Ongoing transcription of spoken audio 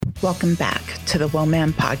Welcome back to the Well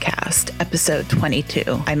Man Podcast, episode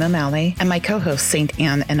 22. I'm O'Malley, and my co-host Saint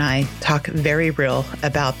Anne and I talk very real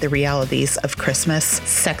about the realities of Christmas,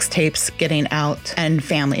 sex tapes, getting out, and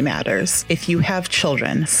family matters. If you have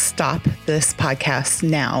children, stop this podcast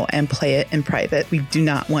now and play it in private. We do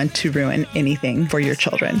not want to ruin anything for your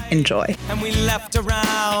children. Enjoy. And we left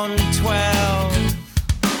around 12.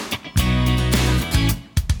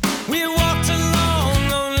 We walked along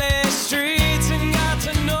lonely streets and got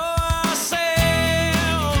to know ourselves.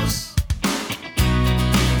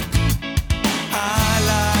 I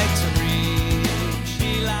like to read,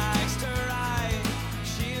 she likes to write,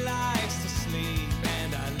 she likes to sleep,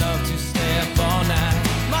 and I love to stay up all night.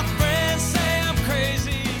 My friends say I'm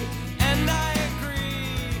crazy, and I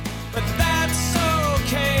agree, but that's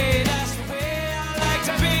okay, that's the way I like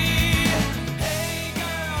to be. Hey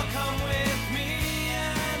girl, come with me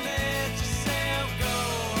and let yourself go.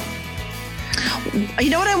 You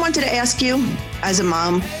know what I wanted to ask you as a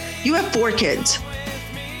mom? You have 4 kids.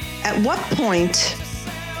 At what point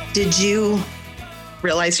did you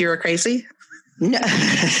Realize you were crazy? no,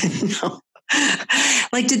 no.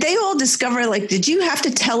 Like, did they all discover, like, did you have to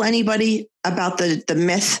tell anybody about the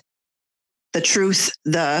myth, the truth,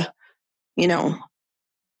 the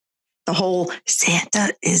whole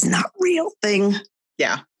Santa is not real thing?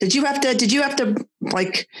 Yeah. Did you have to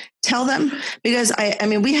like tell them? Because I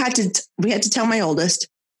mean, we had to tell my oldest,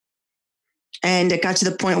 and it got to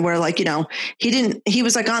the point where, like, he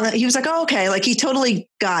was like, oh, okay. Like, he totally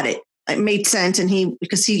got it. It made sense. And you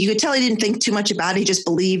could tell he didn't think too much about it. He just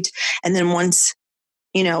believed. And then once,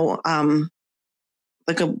 Mike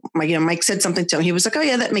said something to him, he was like, oh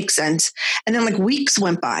yeah, that makes sense. And then like weeks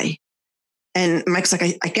went by. And Mike's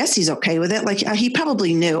like, I guess he's okay with it. Like, he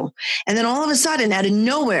probably knew. And then all of a sudden, out of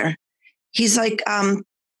nowhere, he's like, Dad,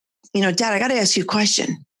 I got to ask you a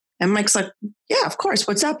question. And Mike's like, yeah, of course.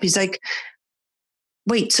 What's up? He's like,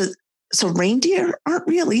 wait, so reindeer aren't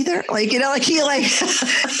real either? Like, he like,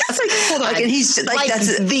 It's like, hold on. like, and he's like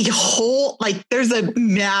that's the whole, like, there's a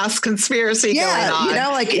mass conspiracy going on.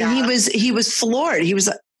 And he was floored. He was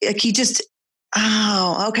like, he just,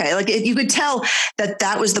 oh, okay. Like, you could tell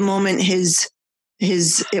that was the moment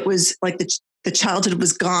it was like the childhood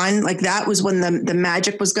was gone. Like, that was when the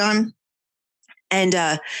magic was gone. And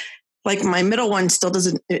like, my middle one still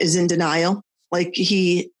is in denial. Like,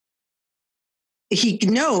 he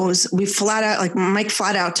knows. Mike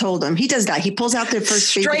flat out told him. He does that. He pulls out their first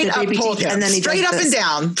straight up baby told teeth, him. and then he straight does up this. and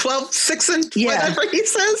down, 12, 6 and whatever he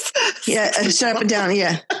says. Yeah, straight up and down.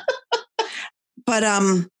 Yeah. But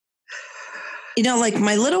like,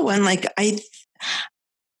 my little one, like, I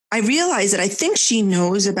realize that I think she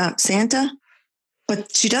knows about Santa,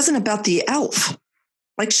 but she doesn't about the elf.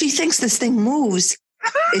 Like, she thinks this thing moves.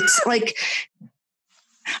 It's like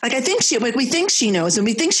I think we think she knows, and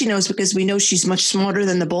we think she knows because we know she's much smarter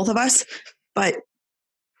than the both of us. But,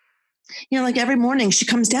 like, every morning she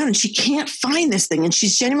comes down and she can't find this thing. And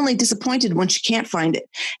she's genuinely disappointed when she can't find it.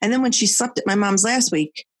 And then when she slept at my mom's last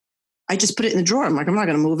week, I just put it in the drawer. I'm like, I'm not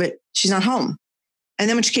going to move it. She's not home. And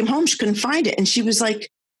then when she came home, she couldn't find it. And she was like,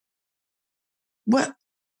 what,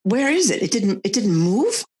 where is it? It didn't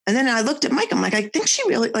move. And then I looked at Mike. I'm like, I think she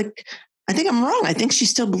really, like, I think I'm wrong. I think she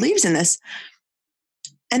still believes in this.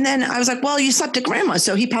 And then I was like, well, you slept at grandma.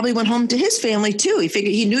 So he probably went home to his family too.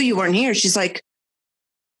 He knew you weren't here. She's like,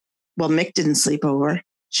 well, Mick didn't sleep over.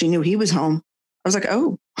 She knew he was home. I was like,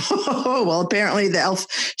 oh, well, apparently the elf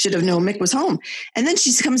should have known Mick was home. And then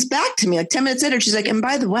she comes back to me like 10 minutes later. She's like, and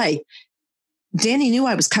by the way, Danny knew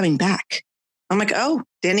I was coming back. I'm like, oh,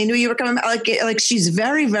 Danny knew you were coming back. Like she's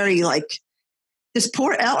very, very, like, this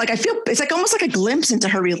poor elf. Like, I feel it's like almost like a glimpse into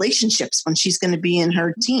her relationships when she's going to be in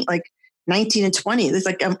her teen, like 19 and 20. It's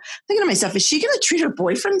like, I'm thinking to myself, is she going to treat her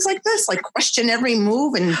boyfriends like this? Like, question every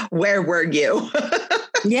move? And where were you?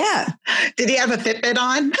 Yeah. Did he have a Fitbit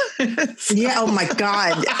on? Yeah. Oh my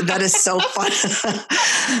God. That is so fun.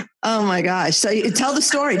 Oh my gosh. So tell the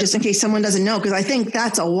story just in case someone doesn't know, because I think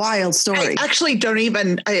that's a wild story. I actually don't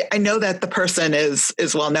even, I know that the person is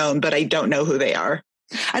well known, but I don't know who they are.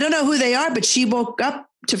 I don't know who they are, but she woke up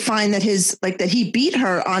to find that that he beat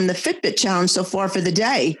her on the Fitbit challenge so far for the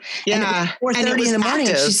day. Yeah. 4:30 in the morning.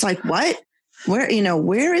 And she's like, what?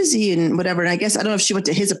 Where is he? And whatever. And I guess, I don't know if she went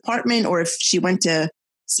to his apartment or if she went to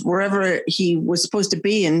wherever he was supposed to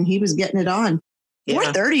be and he was getting it on.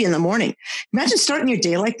 Yeah. 4:30 in the morning. Imagine starting your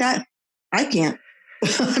day like that. I can't.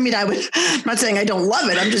 I mean, I'm not saying I don't love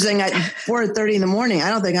it. I'm just saying at 4:30 in the morning,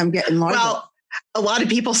 I don't think I'm getting larger. Well, a lot of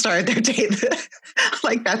people started their day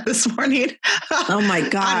like that this morning. Oh my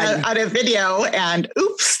God. on a video, and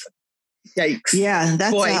oops. Yikes. Yeah.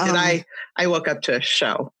 That's boy, did I woke up to a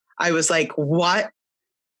show. I was like, what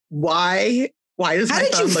why does How my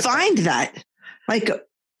did phone you look find that? Like,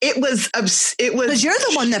 it was because you're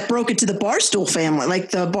the one that broke it to the Barstool family,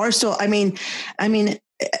 like the Barstool. I mean,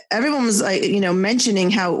 everyone was like,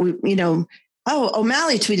 mentioning how, oh,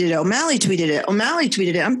 O'Malley tweeted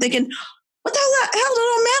it. I'm thinking, what the hell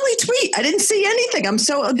did O'Malley tweet? I didn't see anything.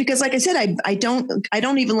 Because like I said, I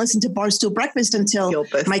don't even listen to Barstool Breakfast until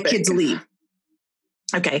my kids leave.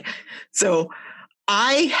 Okay. So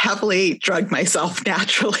I heavily drug myself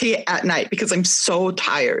naturally at night because I'm so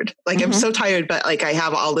tired. Like I'm so tired, but like I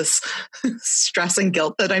have all this stress and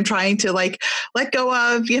guilt that I'm trying to like let go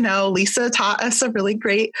of. Lisa taught us a really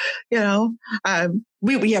great, we're going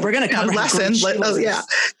to cover lesson.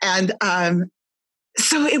 And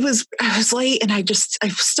so I was late and I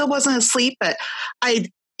still wasn't asleep, but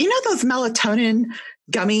those melatonin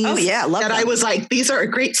gummies. Oh yeah, love that. I was like, these are a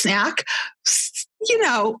great snack.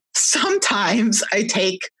 Sometimes I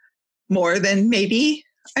take more than maybe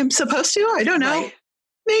I'm supposed to. I don't know, right.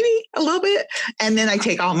 Maybe a little bit. And then I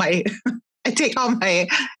take all my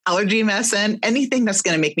allergy medicine, anything that's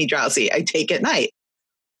going to make me drowsy, I take at night.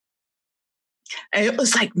 And it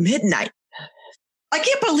was like midnight. I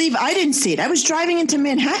can't believe I didn't see it. I was driving into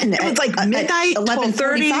Manhattan. It was like midnight,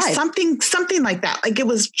 12:30, something like that. Like it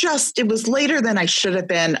was later than I should have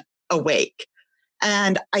been awake.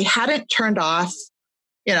 And I hadn't turned off,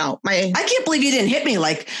 I can't believe you didn't hit me.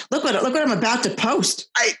 Like, look what I'm about to post.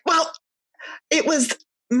 It was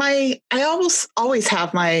I always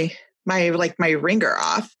have my ringer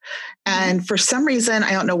off. And for some reason,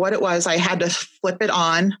 I don't know what it was. I had to flip it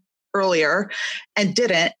on earlier and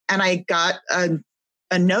didn't. And I got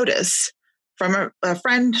a notice from a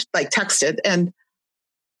friend, like texted and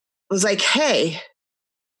was like, hey,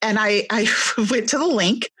 and I went to the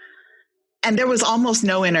link and there was almost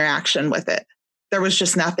no interaction with it. There was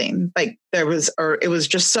just nothing. Like it was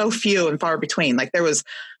just so few and far between. Like there was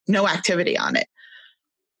no activity on it.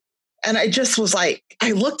 And I just was like,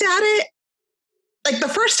 I looked at it. Like the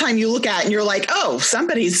first time you look at it and you're like, oh,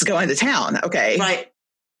 somebody's going to town. Okay. Right.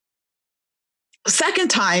 Second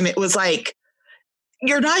time it was like,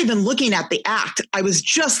 you're not even looking at the act. I was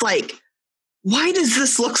just like, why does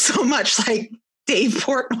this look so much like Dave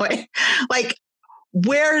Portnoy? Like,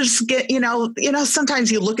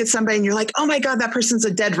 sometimes you look at somebody and you're like, oh my God, that person's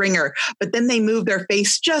a dead ringer. But then they move their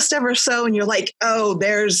face just ever so. And you're like, oh,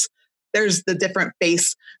 there's the different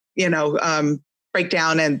face,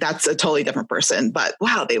 breakdown. And that's a totally different person. But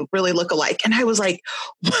wow, they really look alike. And I was like,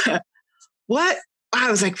 what? I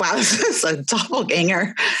was like, wow, this is a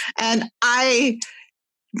doppelganger. And I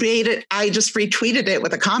just retweeted it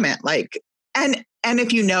with a comment and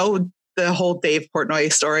if the whole Dave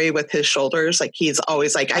Portnoy story with his shoulders, like he's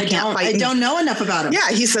always like, I can't fight. I don't know enough about him. Yeah.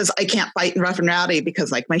 He says, I can't fight in Rough and Rowdy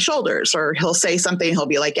because like my shoulders, or he'll say something. He'll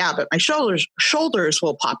be like, yeah, but my shoulders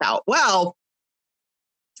will pop out. Well,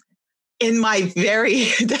 in my very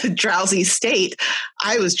drowsy state,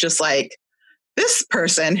 I was just like, this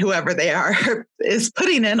person, whoever they are, is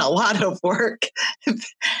putting in a lot of work.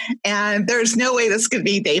 And there's no way this could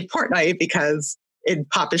be Dave Portnoy because it'd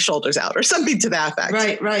pop his shoulders out or something to that effect.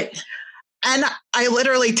 Right. And I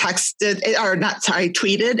literally tweeted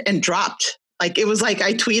and dropped. Like, it was like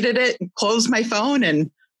I tweeted it, closed my phone and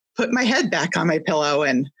put my head back on my pillow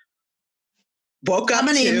and woke up. How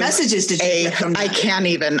many messages did you get from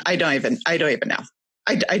that? I don't even know.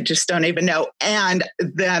 I just don't even know. And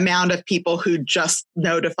the amount of people who just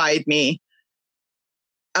notified me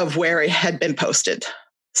of where it had been posted.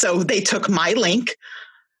 So they took my link,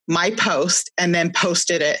 my post, and then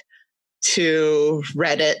posted it to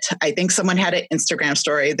Reddit. I think someone had an Instagram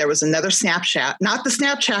story. There was another Snapchat, not the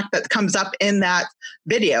Snapchat that comes up in that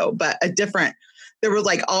video, but there were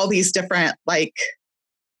like all these different like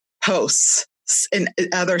posts in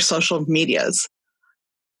other social medias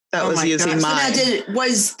that was using mine. So now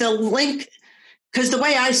was the link, because the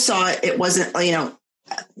way I saw it, it wasn't,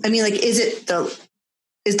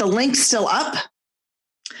 is the link still up?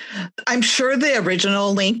 I'm sure the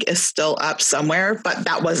original link is still up somewhere, but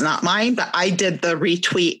that was not mine. But I did the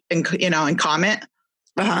retweet and comment.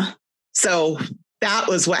 Uh-huh. So that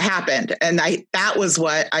was what happened. And that was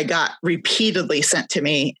what I got repeatedly sent to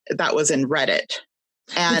me. That was in Reddit.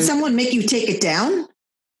 And did someone make you take it down?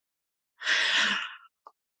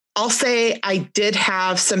 I'll say I did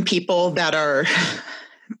have some people that are,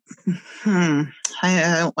 I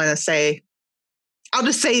don't want to say, I'll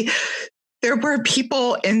just say there were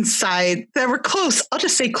people inside that were close. I'll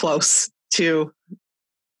just say close to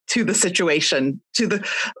the situation,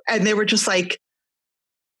 and they were just like,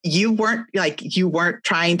 you weren't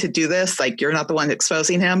trying to do this. Like, you're not the one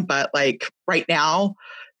exposing him, but like right now,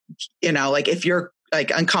 like if you're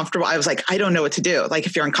like uncomfortable. I was like, I don't know what to do. Like,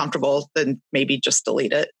 if you're uncomfortable, then maybe just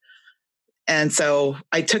delete it. And so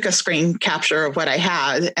I took a screen capture of what I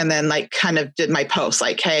had and then like kind of did my post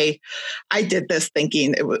like, hey, I did this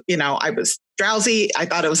thinking it was, I was drowsy. I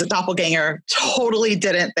thought it was a doppelganger. Totally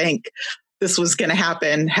didn't think this was going to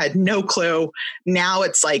happen. Had no clue. Now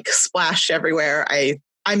it's like splashed everywhere.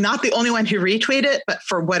 I'm not the only one who retweeted it, but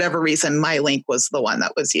for whatever reason, my link was the one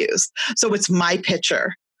that was used. So it's my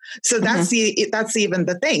picture. So that's even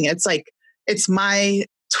the thing. It's like, it's my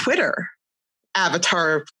Twitter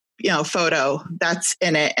avatar, photo that's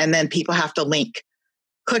in it. And then people have to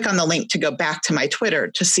click on the link to go back to my Twitter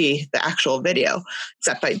to see the actual video,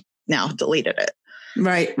 except I now deleted it.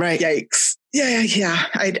 Right. Yikes. Yeah.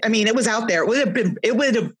 I mean, it was out there. It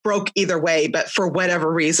would have broke either way, but for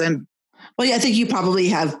whatever reason. Well, yeah, I think you probably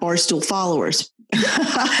have Barstool followers.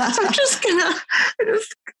 I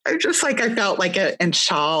felt like in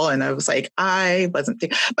shawl and I was like, I wasn't,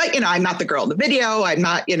 but I'm not the girl in the video. I'm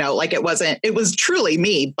not, it was truly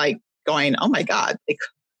me like going, oh my God, like,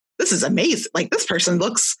 this is amazing. Like this person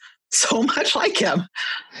looks so much like him.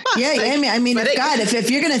 Yeah. I mean, if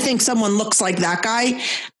you're going to think someone looks like that guy,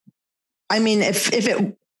 I mean, if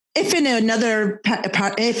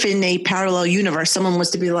in a parallel universe, someone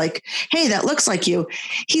was to be like, hey, that looks like you,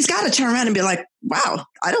 he's got to turn around and be like, wow,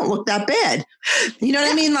 I don't look that bad. You know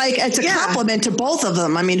what I mean? Like it's a compliment to both of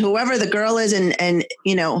them. I mean, whoever the girl is and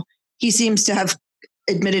he seems to have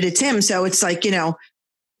admitted it's him. So it's like, not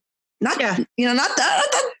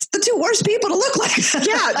the two worst people to look like.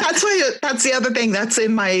 Yeah. That's the other thing that's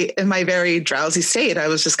in my very drowsy state. I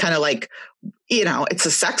was just kind of like, it's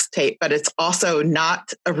a sex tape, but it's also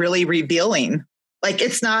not a really revealing, like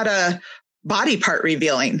it's not a body part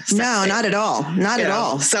revealing. No, not at all. Not at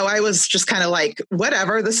all. So I was just kind of like,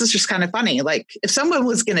 whatever, this is just kind of funny. Like if someone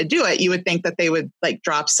was going to do it, you would think that they would like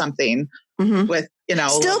drop something with, a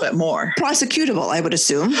little bit more. Prosecutable, I would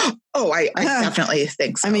assume. Oh, I definitely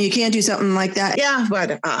think so. I mean, you can't do something like that. Yeah,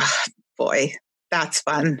 but boy, that's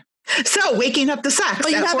fun. So waking up the sex.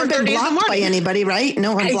 Well, you haven't been blocked by anybody, right?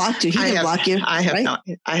 No one blocked you. He didn't block you. I have right? not.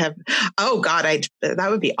 I have. Oh God, that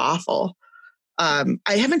would be awful. I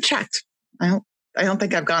haven't checked. I don't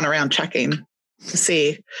think I've gone around checking to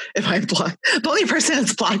see if I'm blocked. The only person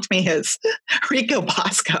that's blocked me is Rico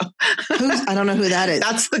Bosco. I don't know who that is.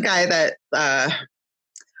 That's the guy that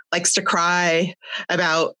likes to cry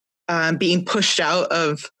about being pushed out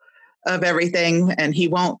of everything, and he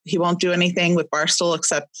won't do anything with Barstool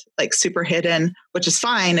except like super hidden, which is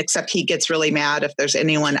fine, except he gets really mad if there's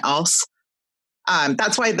anyone else.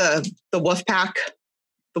 That's why the Wolfpack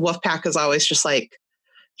is always just like,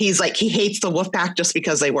 he hates the Wolfpack just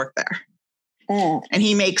because they work there. And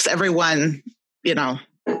he makes everyone, he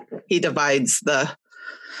divides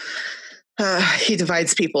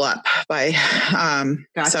people up by,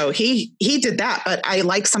 Gotcha. So he did that, but I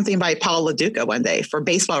liked something by Paul LaDuca one day for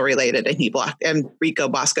baseball related and Rico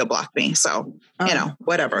Bosco blocked me. So,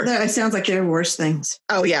 whatever. It sounds like there are worse things.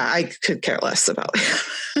 Oh yeah. I could care less about it.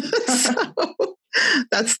 So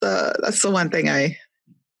that's the one thing I'm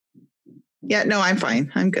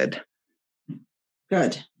fine. I'm good.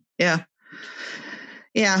 Good. Yeah.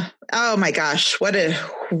 Yeah. Oh my gosh. What a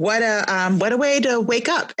way to wake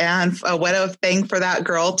up, and what a thing for that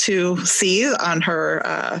girl to see on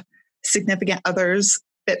her significant other's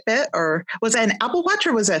Fitbit, or was it an Apple Watch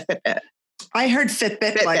or was it a Fitbit? I heard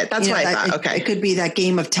Fitbit. That's what I thought. Okay. It could be that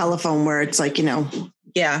game of telephone where it's like,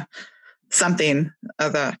 Yeah. Something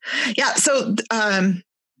of yeah. So,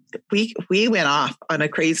 we went off on a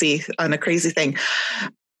crazy thing.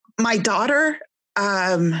 My daughter,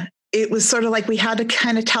 it was sort of like we had to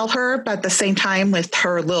kind of tell her, but at the same time with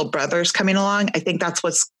her little brothers coming along, I think that's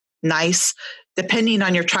what's nice, depending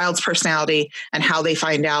on your child's personality and how they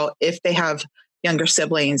find out. If they have younger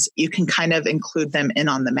siblings, you can kind of include them in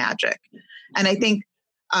on the magic. And I think,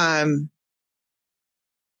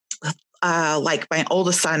 like my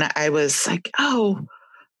oldest son, I was like, oh,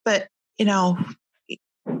 but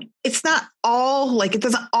it's not all like, it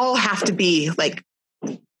doesn't all have to be like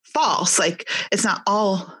false. Like it's not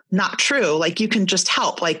all not true. Like you can just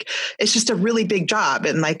help. Like it's just a really big job.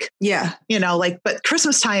 And like, yeah, but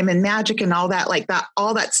Christmas time and magic and all that, like that,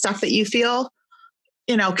 all that stuff that you feel,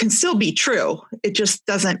 can still be true. It just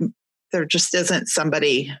doesn't, there just isn't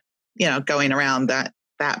somebody, going around that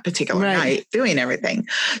particular night doing everything.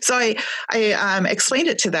 So I explained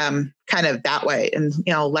it to them kind of that way and,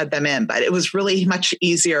 led them in, but it was really much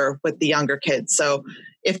easier with the younger kids. So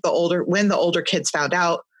when the older kids found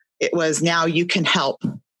out, it was, now you can help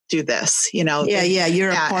do this, Yeah.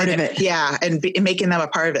 You're a part of it. Yeah. And making them a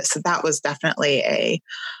part of it. So that was definitely a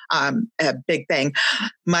big thing.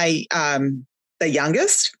 My the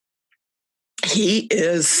youngest, he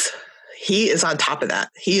is on top of that.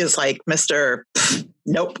 He is like Mr.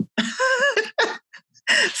 Nope.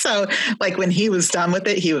 So like when he was done with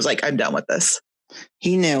it, he was like, I'm done with this.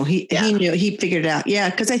 He knew. He knew. He figured it out. Yeah,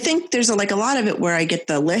 because I think there's a lot of it where I get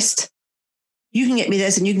the list. You can get me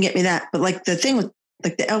this and you can get me that. But like the thing with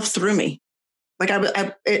like the elf threw me. Like I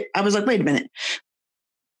was like, wait a minute.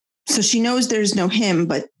 So she knows there's no him,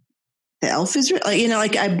 but the elf is real.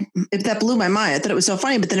 If that blew my mind. I thought it was so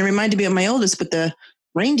funny, but then it reminded me of my oldest with the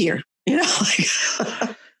reindeer. Yeah.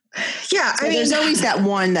 I mean, there's always that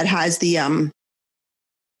one that has the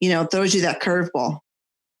throws you that curveball.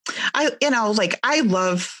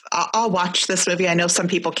 I'll watch this movie. I know some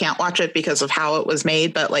people can't watch it because of how it was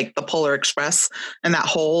made, but like the Polar Express and that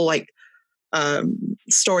whole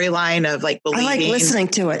storyline of like believing. I like listening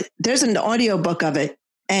to it. There's an audiobook of it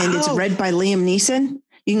and it's read by Liam Neeson.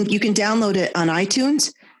 You can download it on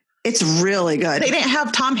iTunes. It's really good. They didn't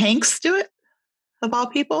have Tom Hanks do it of all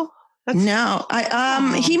people. No,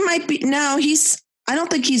 he might be. No, I don't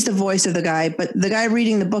think he's the voice of the guy, but the guy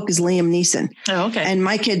reading the book is Liam Neeson. Oh, okay. And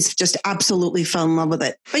my kids just absolutely fell in love with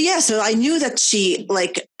it. But yeah, so I knew that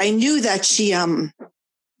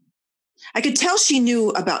I could tell she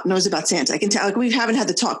knows about Santa. I can tell, we haven't had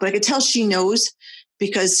the talk, but I could tell she knows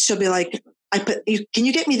because she'll be like, can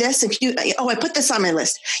you get me this? And I put this on my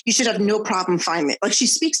list. You should have no problem finding it. Like she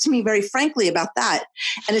speaks to me very frankly about that.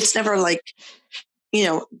 And it's never like,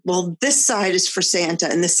 well, this side is for Santa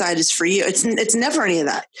and this side is for you. It's never any of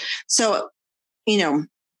that. So, I'm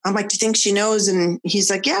like, do you think she knows? And he's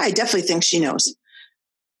like, yeah, I definitely think she knows.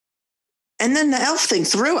 And then the elf thing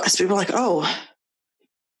threw us. We were like, oh,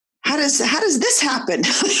 how does this happen?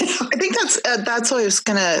 I think that's what I was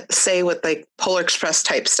going to say with like Polar Express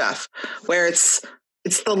type stuff, where it's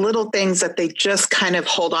the little things that they just kind of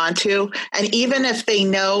hold on to. And even if they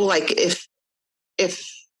know, like if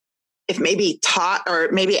maybe taught or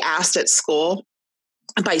maybe asked at school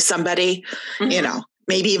by somebody, mm-hmm.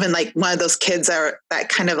 Maybe even like one of those kids that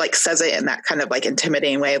kind of like says it in that kind of like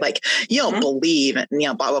intimidating way, like you don't mm-hmm. believe and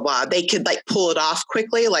blah, blah, blah. They could like pull it off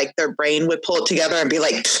quickly. Like their brain would pull it together and be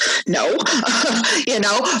like, no,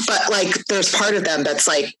 but like there's part of them that's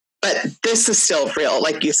like, but this is still real.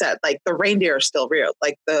 Like you said, like the reindeer is still real.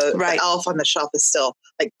 Like the elf on the shelf is still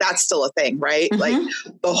like, that's still a thing, right? Mm-hmm. Like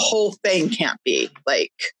the whole thing can't be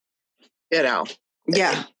like, yeah.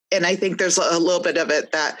 And I think there's a little bit of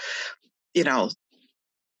it that,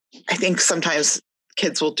 I think sometimes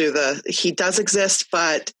kids will do he does exist,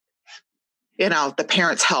 but the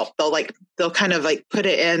parents help. They'll kind of like put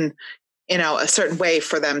it in, a certain way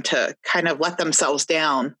for them to kind of let themselves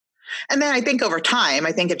down. And then I think over time,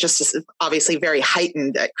 it just is obviously very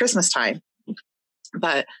heightened at Christmas time,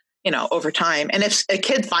 but over time. And if a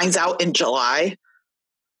kid finds out in July,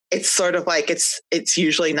 it's sort of like, it's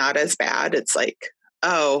usually not as bad. It's like,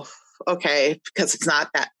 oh, okay. Because it's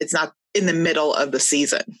not in the middle of the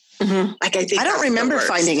season. Mm-hmm. Like I don't remember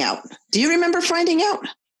finding out. Do you remember finding out?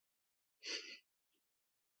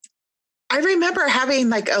 I remember having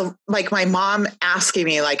like my mom asking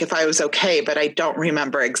me like if I was okay, but I don't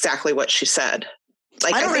remember exactly what she said.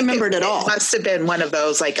 Like I don't remember it at all. It must have been one of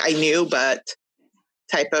those like I knew but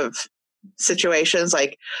type of situations.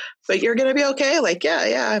 Like, but you're gonna be okay. Like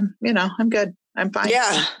yeah, I'm good. I'm fine.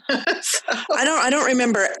 Yeah. So. I don't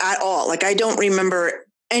remember at all. Like I don't remember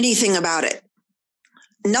anything about it.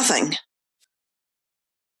 Nothing.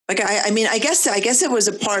 Like I guess it was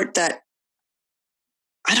a part that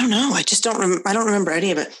I don't know. I just don't I don't remember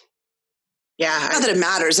any of it. Yeah. Not that it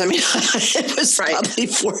matters. I mean, it was probably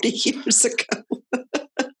 40 years ago.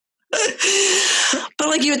 But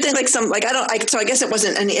like you would think like so I guess it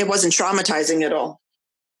wasn't traumatizing at all.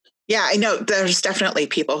 Yeah, I know there's definitely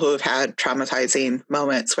people who have had traumatizing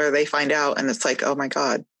moments where they find out and it's like, oh my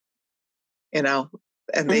God, and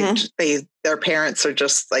mm-hmm. their parents are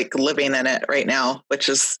just like living in it right now, which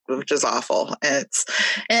is awful. And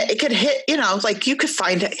it could hit, like you could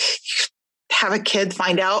have a kid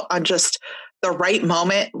find out on just the right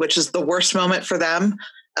moment, which is the worst moment for them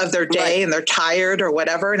of their day right. And they're tired or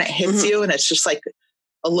whatever. And it hits mm-hmm. you and it's just like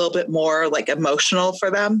a little bit more like emotional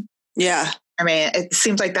for them. Yeah. I mean, it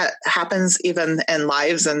seems like that happens even in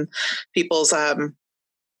lives and people's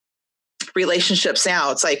relationships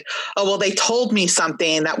now. It's like, oh, well, they told me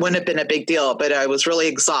something that wouldn't have been a big deal, but I was really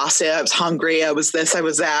exhausted. I was hungry. I was this, I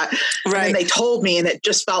was that. Right. And they told me and it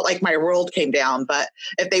just felt like my world came down. But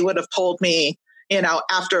if they would have told me,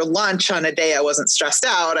 after lunch on a day I wasn't stressed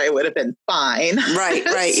out, I would have been fine.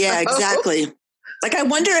 Right. Yeah, exactly. Like, I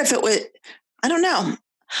wonder if it would, I don't know.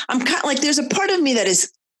 I'm kind of like, there's a part of me that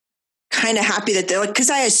is kind of happy that they're like, because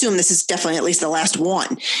I assume this is definitely at least the last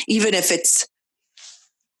one, even if it's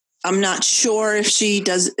I'm not sure if she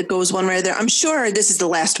goes one way or the other. I'm sure this is the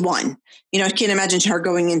last one. I can't imagine her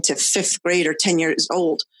going into 5th grade or 10 years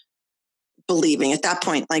old, believing at that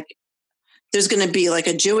point, like there's going to be like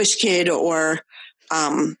a Jewish kid or,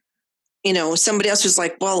 somebody else was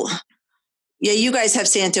like, well, yeah, you guys have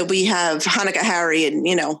Santa. We have Hanukkah Harry and,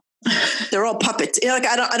 they're all puppets. Like,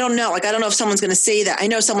 I don't know. Like, I don't know if someone's going to say that. I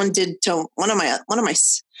know someone did to one of my,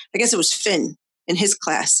 I guess it was Finn in his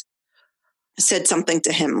class, said something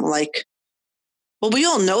to him like, well, we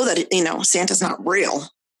all know that, Santa's not real.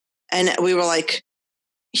 And we were like,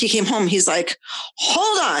 he came home. He's like,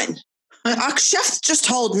 hold on. Chef just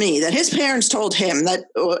told me that his parents told him that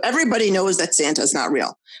everybody knows that Santa's not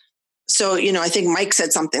real. So, I think Mike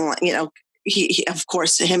said something like, he of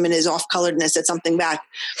course, him and his off-coloredness said something back.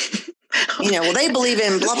 Well, they believe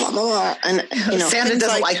in blah, blah, blah, blah. And, Santa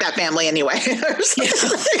doesn't like that family anyway.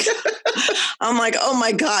 I'm like, oh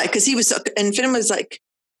my God. Cause he was, and Finn was like,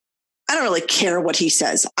 I don't really care what he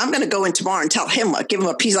says. I'm going to go in tomorrow and tell him what, give him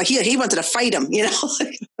a piece. Like he wanted to fight him,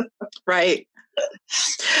 Right.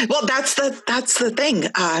 Well, that's the thing.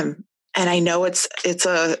 And I know it's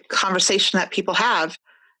a conversation that people have.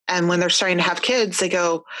 And when they're starting to have kids, they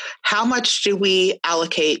go, how much do we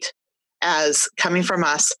allocate as coming from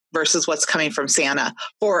us versus what's coming from Santa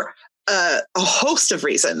for a host of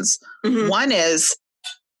reasons? Mm-hmm. One is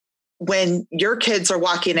when your kids are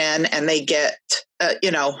walking in and they get,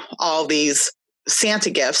 all these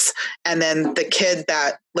Santa gifts, and then the kid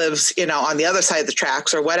that lives, on the other side of the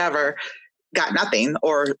tracks or whatever got nothing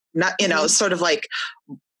or not, mm-hmm. Sort of like,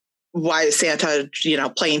 why is Santa,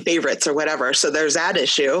 playing favorites or whatever. So there's that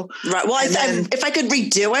issue. Right. Well, if I could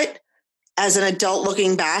redo it as an adult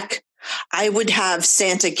looking back, I would have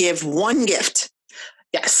Santa give one gift.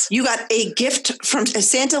 Yes. You got a gift from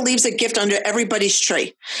Santa, leaves a gift under everybody's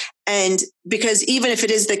tree. And because even if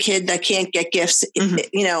it is the kid that can't get gifts,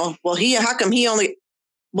 mm-hmm. How come he only,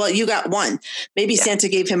 you got one. Maybe Santa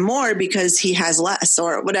gave him more because he has less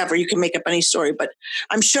or whatever. You can make up any story, but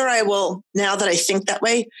I'm sure I will, now that I think that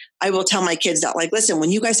way, I will tell my kids that, like, listen,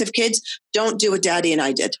 when you guys have kids, don't do what Daddy and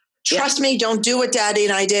I did. Trust me, don't do what Daddy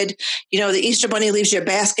and I did. The Easter Bunny leaves you a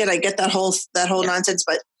basket. I get that whole nonsense,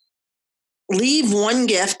 but leave one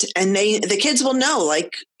gift and the kids will know,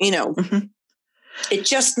 like, mm-hmm. It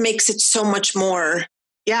just makes it so much more.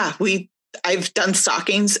 Yeah. I've done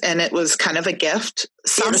stockings and it was kind of a gift.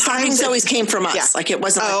 The stockings always came from us. Yeah. Like it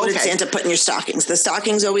wasn't like, what did Santa put in your stockings? The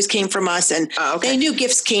stockings always came from us, and they knew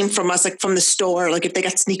gifts came from us, like from the store. Like if they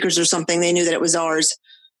got sneakers or something, they knew that it was ours,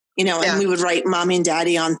 and we would write Mommy and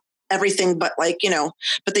Daddy on everything, but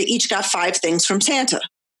but they each got 5 things from Santa.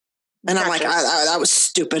 And I'm like, that was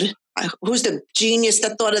stupid. Who's the genius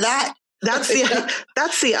that thought of that? That's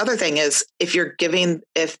the other thing is if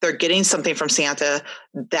they're getting something from Santa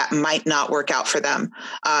that might not work out for them,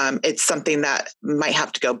 it's something that might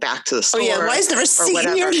have to go back to the store. Oh yeah, why is the receipt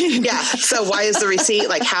in your name? Yeah, so why is the receipt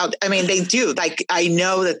like how? I mean, they do. Like I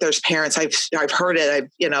know that there's parents. I've heard it.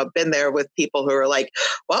 I've been there with people who are like,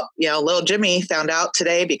 well, little Jimmy found out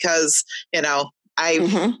today because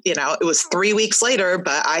mm-hmm. It was 3 weeks later,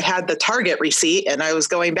 but I had the Target receipt and I was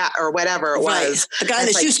going back or whatever it was. The guy in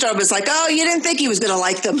the shoe store was like, oh, you didn't think he was going to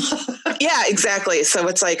like them. Yeah, exactly. So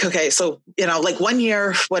it's like, okay, so, like one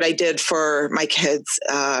year, what I did for my kids,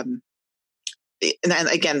 and then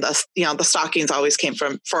again, the stockings always came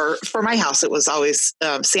from, for my house, it was always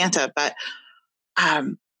Santa, but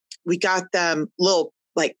we got them little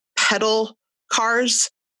like pedal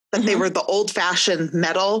cars, but mm-hmm. they were the old fashioned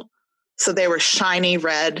metal. So they were shiny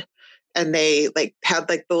red and they like had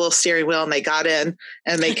like the little steering wheel and they got in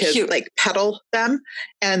and they could like pedal them.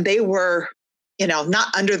 And they were,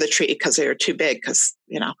 not under the tree because they were too big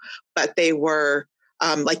but they were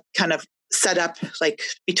like kind of set up like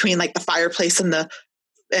between like the fireplace and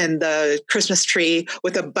the Christmas tree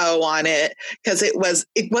with a bow on it. Cause it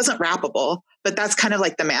wasn't wrappable. But that's kind of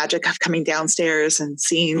like the magic of coming downstairs and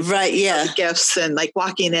seeing the gifts and like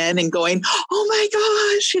walking in and going, oh my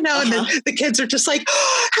gosh, and then the kids are just like,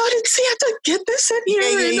 oh, how did Santa get this in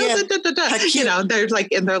here? They're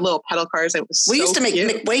like in their little pedal cars. It was we used to make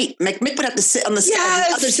Mick wait. Mick would have to sit on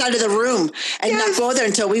the other side of the room and not go there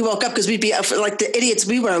until we woke up because we'd be up like the idiots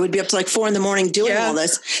we were. We'd be up to like 4 a.m. doing all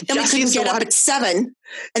this. Then we couldn't get up at 7.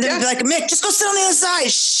 And then we'd be like, Mick, just go sit on the other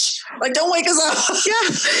side. Shh. Like, don't wake us up. Yeah.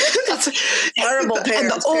 That's terrible. And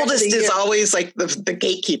the oldest is always like the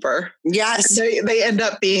gatekeeper. Yes. They end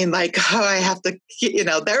up being like, oh, I have to,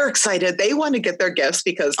 they're excited. They want to get their gifts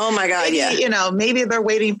because, oh my God, maybe they're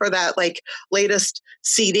waiting for that like latest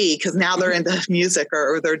CD because now they're into music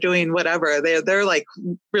or they're doing whatever. They're like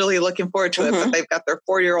really looking forward to it, but they've got their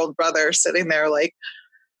 4-year-old brother sitting there like,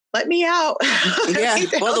 let me out. Yeah.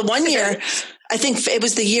 Well, the one year, I think it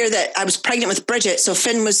was the year that I was pregnant with Bridget. So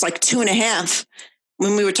Finn was like 2.5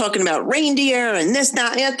 when we were talking about reindeer and this,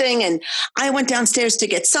 that, and the other thing. And I went downstairs to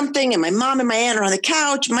get something, and my mom and my aunt are on the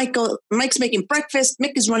couch. Mike's making breakfast.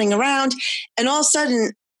 Mick is running around. And all of a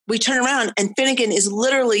sudden we turn around and Finnegan is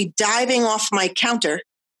literally diving off my counter,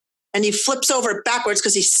 and he flips over backwards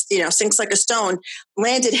because he, sinks like a stone,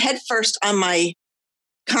 landed headfirst on my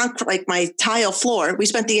like my tile floor. We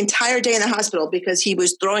spent the entire day in the hospital because he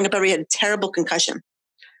was throwing up. He had a terrible concussion.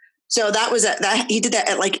 So that was that. He did that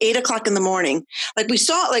at like 8:00 in the morning. Like we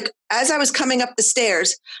saw, like as I was coming up the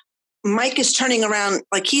stairs, Mike is turning around,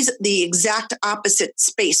 like he's the exact opposite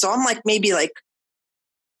space. So I'm like maybe like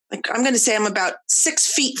I'm going to say I'm about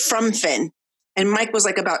 6 feet from Finn, and Mike was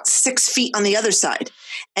like about 6 feet on the other side.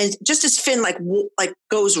 And just as Finn like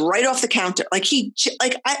goes right off the counter,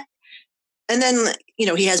 and then,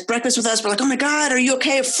 he has breakfast with us. We're like, oh my God, are you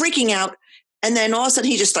okay? Freaking out. And then all of a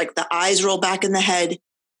sudden he just like the eyes roll back in the head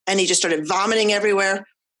and he just started vomiting everywhere.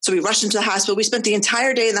 So we rushed him to the hospital. We spent the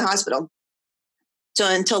entire day in the hospital. So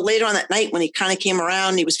until later on that night when he kind of came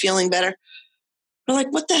around, he was feeling better. We're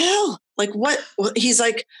like, what the hell? Like what? He's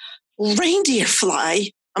like, reindeer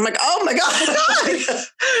fly. I'm like, oh my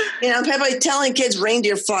God. Probably telling kids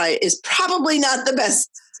reindeer fly is probably not the best,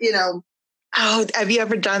 Oh, have you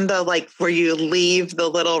ever done the where you leave the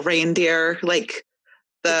little reindeer, like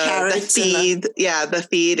the feed? The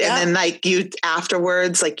feed. Yeah. And then you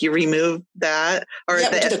afterwards, you remove that or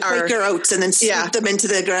the Quaker oats and then scoop them into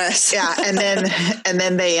the grass. Yeah. And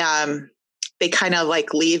then they kind of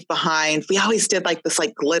leave behind. We always did this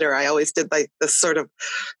glitter. I always did this sort of,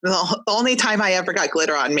 the only time I ever got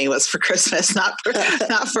glitter on me was for Christmas, not for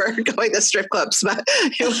going to strip clubs, but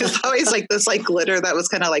it was always this glitter that was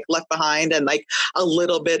kind of left behind and a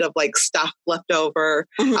little bit of stuff left over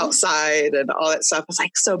outside and all that stuff was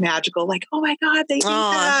so magical. Oh my God, they do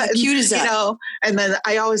that. How cute is that? And then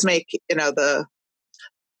I always make,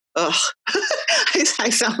 I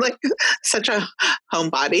sound like such a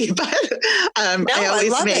homebody, but I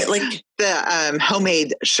always make the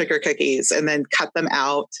homemade sugar cookies and then cut them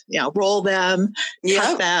out, roll them,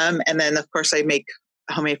 cut them. And then of course I make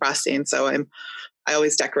homemade frosting. So I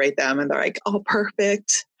always decorate them and they're oh,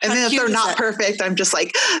 perfect. And then if they're not perfect, I'm just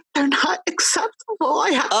they're not acceptable.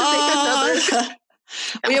 I have to make another.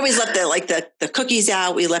 We always left the cookies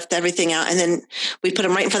out. We left everything out. And then we put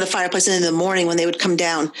them right in front of the fireplace. And in the morning when they would come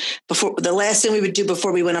down, the last thing we would do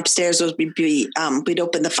before we went upstairs was we'd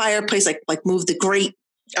open the fireplace, move the grate.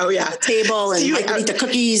 Oh yeah. The table and would eat the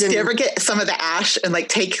cookies. And do you ever get some of the ash and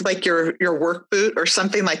take your work boot or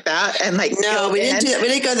something like that? And no, we didn't do that. We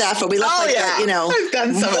didn't go that far. We left I've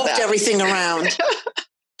done some of that. Everything around.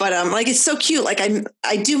 But it's so cute.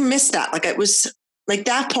 I do miss that. It was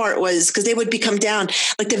that part was because they would come down,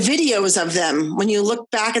 the videos of them when you look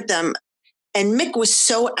back at them, and Mick was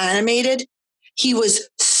so animated. He was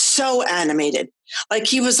so animated.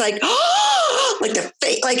 He was the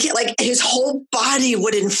face, his whole body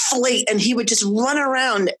would inflate and he would just run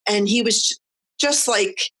around. And he was just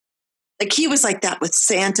he was like that with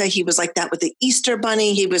Santa. He was like that with the Easter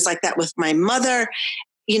Bunny. He was like that with my mother,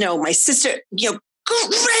 my sister,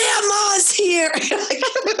 grandma's here.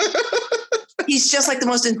 He's just the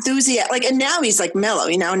most enthusiastic. And now he's mellow.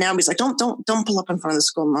 Now he's don't pull up in front of the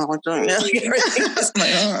school. But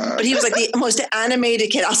he was the most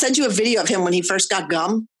animated kid. I'll send you a video of him when he first got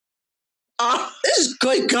gum. Oh, this is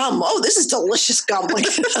good gum. Oh, this is delicious gum.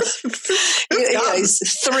 He's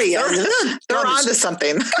 3. They're onto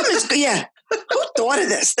something. Yeah. Who thought of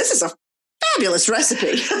this? This is a fabulous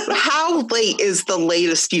recipe. How late is the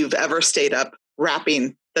latest you've ever stayed up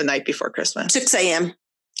wrapping the night before Christmas? 6 a.m.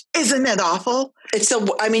 Isn't it awful? It's so.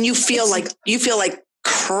 I mean, you feel like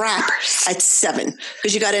crap at 7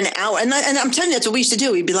 because you got an hour. And I'm telling you, that's what we used to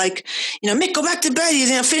do. We'd be Mick, go back to bed.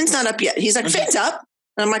 Finn's not up yet. He's Finn's up,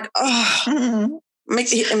 and I'm oh.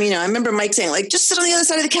 I remember Mike saying just sit on the other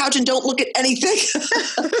side of the couch and don't look at anything.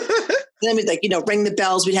 Then we'd ring the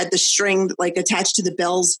bells. We had the string attached to the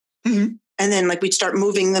bells, and then we'd start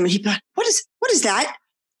moving them, and he'd be like, what is that?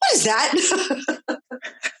 What is that?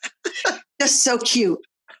 Just so cute.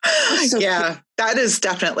 That is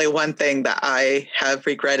definitely one thing that I have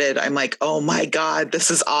regretted. I'm oh my God, this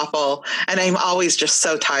is awful. And I'm always just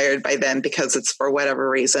so tired by then because it's for whatever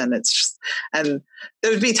reason. It's just, and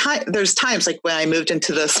there's times when I moved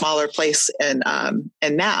into the smaller place in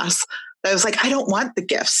Mass, I was I don't want the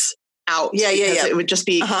gifts out. Yeah. It would just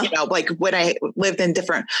be, when I lived in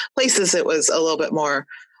different places, it was a little bit more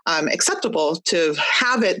acceptable to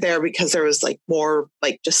have it there because there was more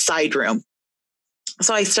just side room.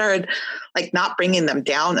 So I started like not bringing them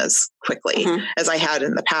down as quickly as I had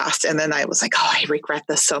in the past. And then I was like, oh, I regret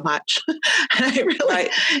this so much. And I really,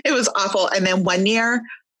 it was awful. And then one year,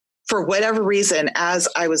 for whatever reason, as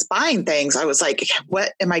I was buying things, I was like,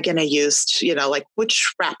 what am I going to use? Like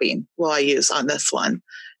which wrapping will I use on this one?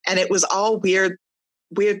 And it was all weird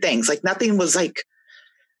things. Like nothing was like,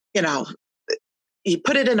 you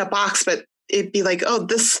put it in a box, but it'd be like, oh,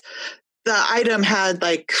 the item had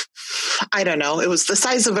like, I don't know, it was the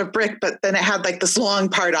size of a brick, but then it had like this long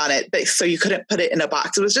part on it. So you couldn't put it in a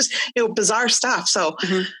box. It was just, bizarre stuff. So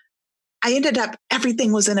I ended up,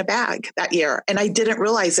 everything was in a bag that year. And I didn't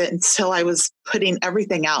realize it until I was putting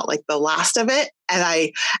everything out, like the last of it.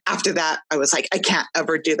 And after that, I was like, I can't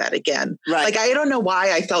ever do that again. Right. Like, I don't know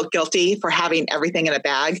why I felt guilty for having everything in a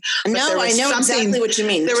bag. No, I know exactly what you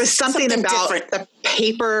mean. There was something about different. The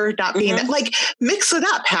paper not being like, mix it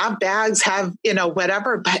up, have bags, have,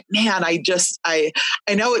 whatever. But man, I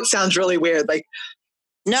know it sounds really weird. Like,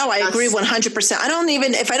 no, I agree 100%. I don't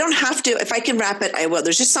even, if I don't have to, if I can wrap it, I will.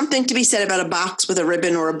 There's just something to be said about a box with a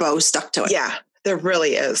ribbon or a bow stuck to it. Yeah, there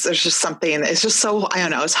really is. There's just something, it's just so, I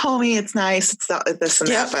don't know, it's homey, it's nice, it's not this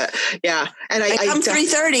and that, but yeah. And I come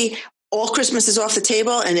 3:30, all Christmas is off the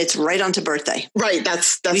table and it's right onto birthday. Right.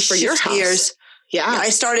 That's for your house. Gears. Yeah. I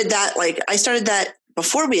started that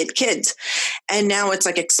before we had kids, and now it's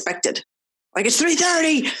like expected. Like it's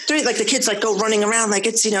 3:30, like the kids like go running around like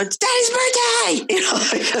it's, it's Daddy's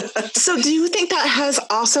birthday. So do you think that has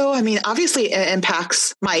also, I mean, obviously it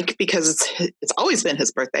impacts Mike because it's always been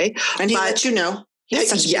his birthday. And he lets you know. He's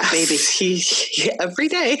such a big baby. He every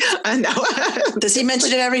day. No. Does he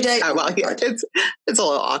mention it every day? Well, it's a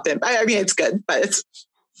little often. I mean, it's good, but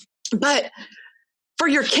for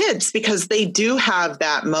your kids, because they do have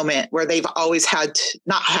that moment where they've always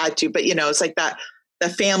not had to, but it's like that. The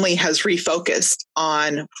family has refocused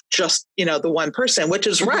on just, the one person, which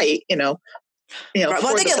is right, right. Well,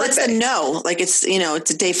 I think it lets them know, like it's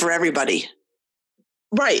a day for everybody.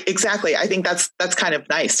 Right. Exactly. I think that's kind of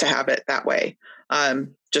nice to have it that way.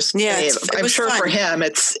 I'm sure fun. For him,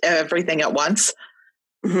 it's everything at once,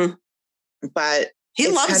 but he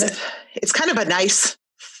loves it. It's kind of a nice,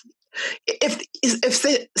 if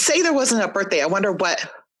they say there wasn't a birthday, I wonder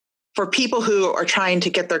what, for people who are trying to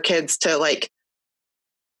get their kids to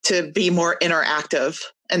be more interactive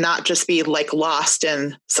and not just be like lost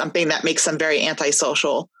in something that makes them very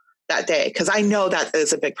antisocial that day. Cause I know that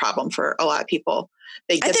is a big problem for a lot of people.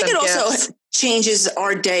 I think it also changes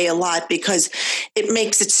our day a lot because it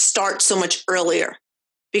makes it start so much earlier,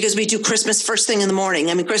 because we do Christmas first thing in the morning.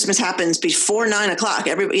 I mean, Christmas happens before 9:00,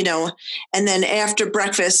 everybody, and then after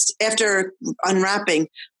breakfast, after unwrapping,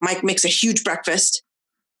 Mike makes a huge breakfast.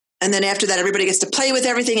 And then after that, everybody gets to play with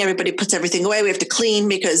everything. Everybody puts everything away. We have to clean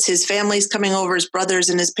because his family's coming over, his brothers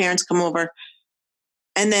and his parents come over.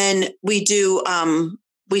 And then we do,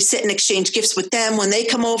 we sit and exchange gifts with them when they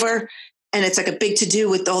come over. And it's like a big to-do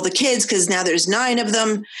with all the kids because now there's 9 of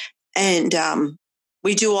them. And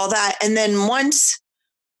we do all that. And then once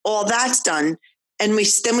all that's done, and we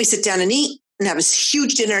sit down and eat and have this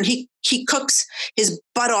huge dinner. And he cooks his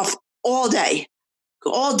butt off all day.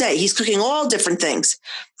 He's cooking all different things.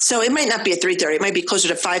 So it might not be at 3:30. It might be closer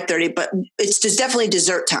to 5:30, but it's just definitely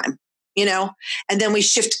dessert time, and then we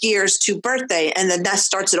shift gears to birthday, and then that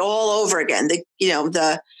starts it all over again.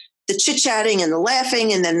 The chit chatting and the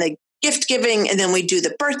laughing, and then the gift giving, and then we do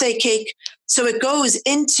the birthday cake. So it goes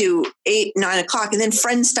into 8, 9 o'clock, and then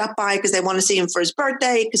friends stop by because they want to see him for his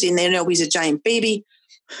birthday because they know he's a giant baby.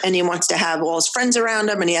 And he wants to have all his friends around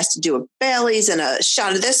him, and he has to do a Bailey's and a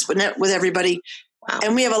shot of this with everybody. Wow.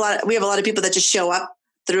 And we have a lot of people that just show up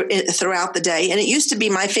throughout the day. And it used to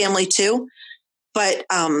be my family too, but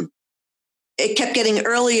it kept getting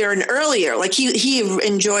earlier and earlier. Like he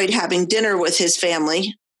enjoyed having dinner with his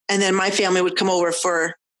family, and then my family would come over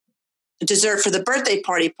for dessert for the birthday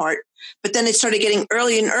party part. But then it started getting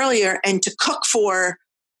earlier and earlier, and to cook for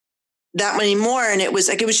that many more, and it was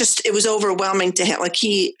overwhelming to him. Like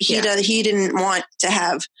he didn't want to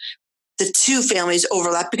have the two families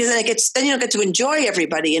overlap because then you don't get to enjoy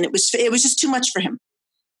everybody. And it was just too much for him,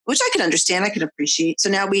 which I can understand. I can appreciate. So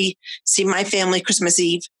now we see my family Christmas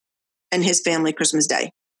Eve and his family Christmas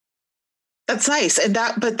Day. That's nice. And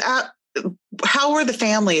how were the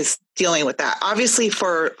families dealing with that? Obviously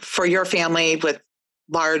for your family with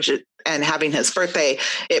large and having his birthday,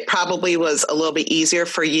 it probably was a little bit easier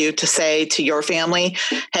for you to say to your family,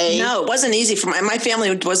 hey. No, it wasn't easy for my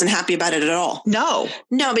family wasn't happy about it at all. No,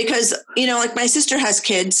 because, like my sister has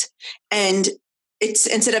kids, and it's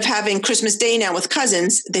instead of having Christmas Day now with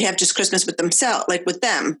cousins, they have just Christmas with themselves, like with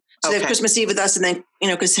them. So they have Christmas Eve with us. And then,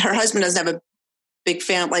 because her husband doesn't have big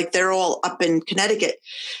fan, like they're all up in Connecticut.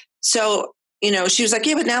 So, she was like,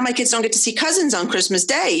 yeah, but now my kids don't get to see cousins on Christmas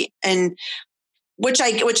Day. And which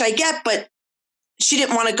I get, but she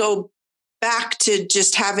didn't want to go back to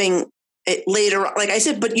just having it later. Like I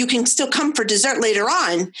said, but you can still come for dessert later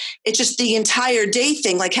on. It's just the entire day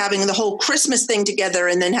thing, like having the whole Christmas thing together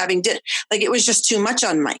and then having dinner. Like it was just too much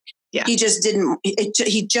on Mike. Yeah. He just didn't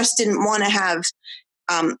want to have,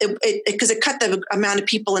 because it cut the amount of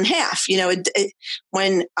people in half,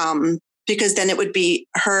 because then it would be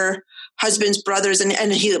her husband's brothers and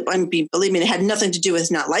believe me, it had nothing to do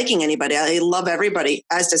with not liking anybody. I love everybody,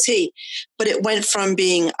 as does he, but it went from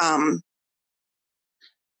being,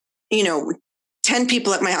 10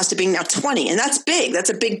 people at my house to being now 20. And that's big. That's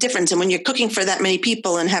a big difference. And when you're cooking for that many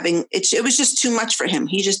people and having it was just too much for him.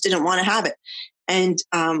 He just didn't want to have it. And,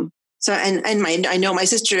 I know my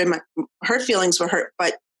sister and her feelings were hurt,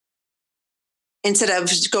 but instead of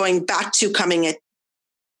going back to coming at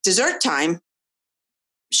dessert time,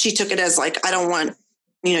 she took it as like, I don't want,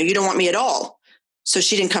 you don't want me at all. So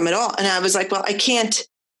she didn't come at all. And I was like, well, I can't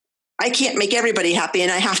make everybody happy,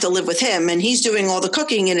 and I have to live with him, and he's doing all the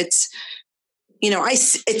cooking. And it's, I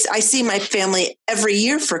see my family every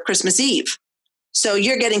year for Christmas Eve. So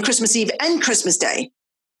you're getting Christmas Eve and Christmas Day.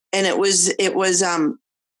 And it was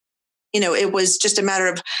just a matter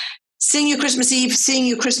of seeing you Christmas Eve, seeing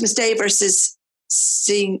you Christmas Day versus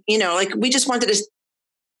seeing, like we just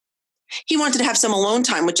he wanted to have some alone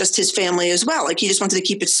time with just his family as well. Like he just wanted to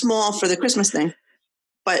keep it small for the Christmas thing.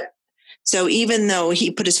 But so even though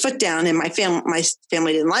he put his foot down and my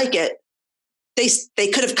family didn't like it, they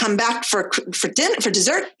could have come back for dinner, for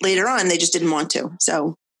dessert later on. They just didn't want to.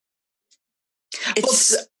 So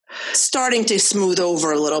it's starting to smooth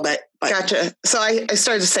over a little bit. But. Gotcha. So I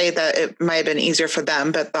started to say that it might have been easier for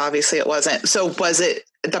them, but obviously it wasn't. So was it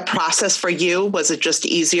the process for you? Was it just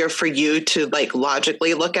easier for you to like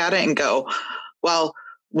logically look at it and go, well,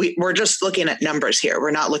 we're just looking at numbers here.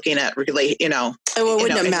 We're not looking at really, it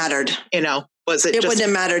wouldn't have mattered. Was it? It wouldn't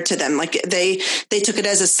have mattered to them. Like they took it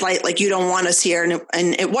as a slight, like you don't want us here, and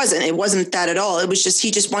it wasn't that at all. It was just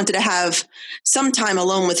he just wanted to have some time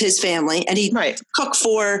alone with his family, and he'd cook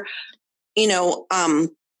for, an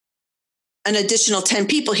additional 10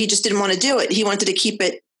 people. He just didn't want to do it. He wanted to keep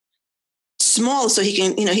it small so he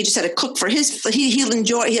can, he just had to cook for his. He'll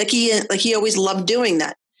enjoy. He always loved doing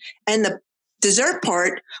that, and the dessert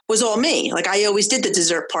part was all me. Like I always did the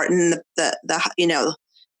dessert part and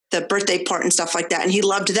the birthday part and stuff like that. And he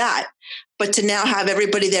loved that. But to now have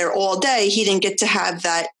everybody there all day, he didn't get to have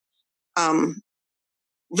that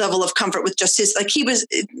level of comfort with just his, like he was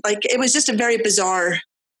like, it was just a very bizarre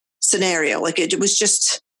scenario. Like it was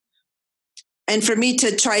just, and for me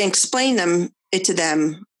to try and explain it to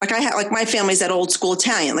them, like I had, like my family's that old school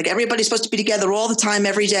Italian, like everybody's supposed to be together all the time,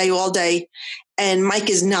 every day, all day. And Mike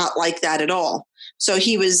is not like that at all. So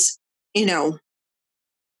he was, and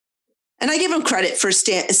I give him credit for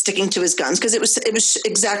sticking to his guns, because it was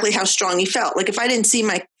exactly how strong he felt. Like if I didn't see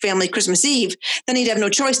my family Christmas Eve, then he'd have no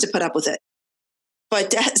choice to put up with it. But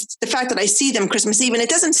the fact that I see them Christmas Eve, and it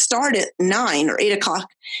doesn't start at 9 or 8 o'clock.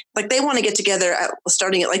 Like they want to get together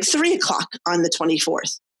starting at like 3 o'clock on the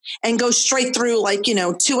 24th and go straight through like,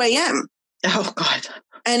 2 a.m. Oh God.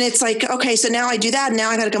 And it's like, okay, so now I do that.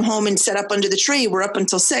 Now I got to come home and set up under the tree. We're up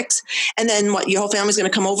until 6. And then what, your whole family's going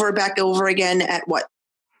to come back over again at what,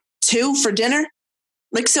 2 for dinner?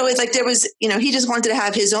 Like, so it's like there was, he just wanted to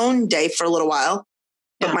have his own day for a little while,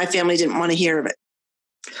 but my family didn't want to hear of it.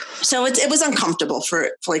 So it was uncomfortable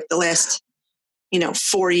for like the last,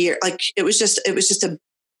 4 years. Like it was just a,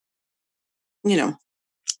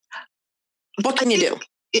 what can you do?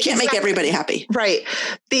 You can't make everybody happy. Right.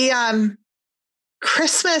 The,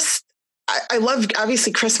 Christmas, I love,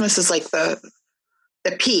 obviously Christmas is like the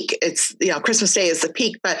peak. It's, Christmas Day is the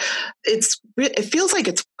peak, but it feels like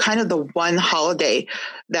it's kind of the one holiday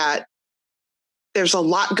that there's a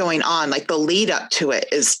lot going on. Like the lead up to it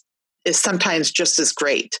is sometimes just as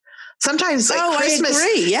great. Sometimes like Christmas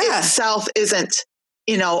itself isn't,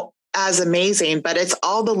 as amazing, but it's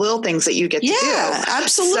all the little things that you get to do. Yeah,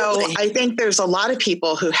 absolutely. So I think there's a lot of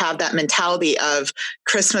people who have that mentality of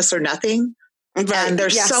Christmas or nothing. Right. And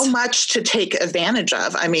there's so much to take advantage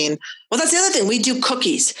of. I mean, well, that's the other thing. We do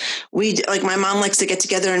cookies. Like my mom likes to get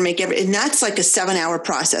together and make and that's like a 7-hour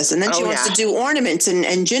process. And then she wants to do ornaments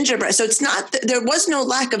and gingerbread. So it's not, there was no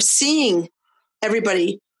lack of seeing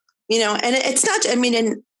everybody, and it's not,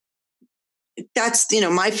 and that's,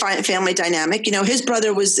 my family dynamic, his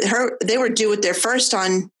brother they were due with their first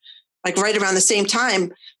on like right around the same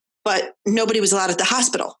time, but nobody was allowed at the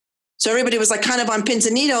hospital. So everybody was like kind of on pins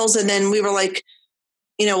and needles. And then we were like,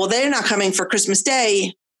 well, they're not coming for Christmas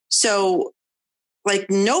Day. So like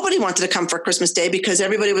nobody wanted to come for Christmas Day because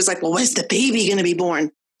everybody was like, well, when's the baby going to be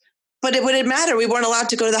born? But it wouldn't matter. We weren't allowed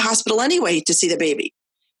to go to the hospital anyway to see the baby.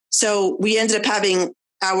 So we ended up having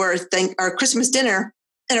our Christmas dinner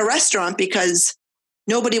in a restaurant because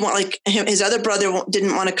nobody his other brother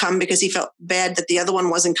didn't want to come because he felt bad that the other one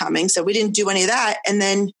wasn't coming. So we didn't do any of that. And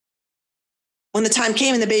then when the time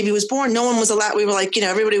came and the baby was born, no one was allowed. We were like,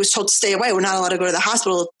 everybody was told to stay away. We're not allowed to go to the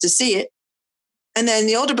hospital to see it. And then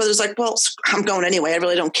the older brother's like, well, I'm going anyway. I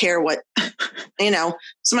really don't care what,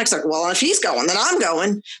 So Mike's like, well, if he's going, then I'm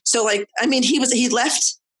going. So he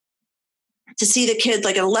left to see the kid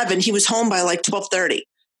like at 11. He was home by like 12:30.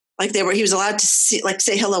 He was allowed to see,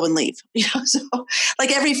 say hello and leave, so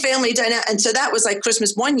like every family dynamic. And so that was like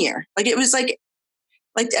Christmas one year. Like it was like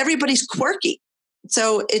everybody's quirky.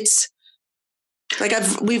 So it's like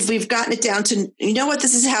we've gotten it down to,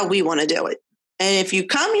 this is how we want to do it. And if you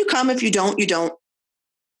come, you come. If you don't, you don't.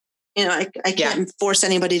 I can't force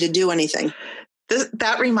anybody to do anything.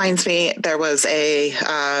 That reminds me, there was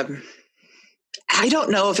I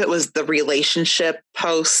don't know if it was the relationship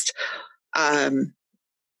post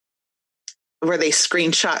where they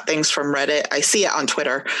screenshot things from Reddit. I see it on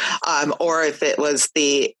Twitter. Or if it was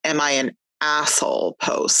the Am I an Asshole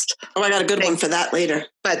post. Oh, I got a good one for that later.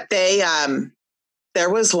 But there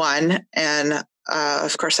was one, and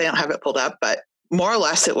of course I don't have it pulled up, but more or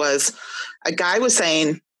less it was a guy was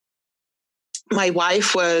saying, my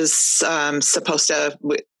wife was supposed to,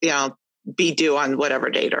 be due on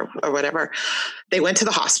whatever date or whatever. They went to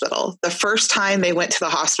the hospital. The first time they went to the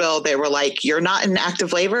hospital, they were like, you're not in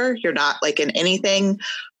active labor. You're not like in anything.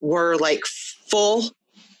 We're like full.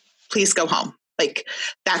 Please go home. Like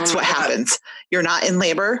that's what happens. You're not in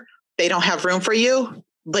labor. They don't have room for you.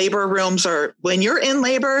 Labor rooms are, when you're in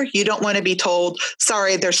labor, you don't want to be told,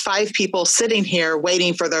 sorry, there's 5 people sitting here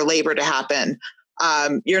waiting for their labor to happen.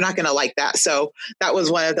 You're not going to like that. So that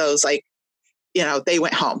was one of those, they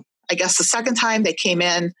went home. I guess the second time they came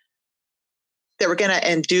in, they were going to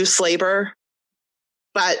induce labor,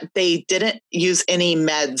 but they didn't use any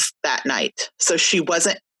meds that night. So she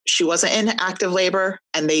wasn't in active labor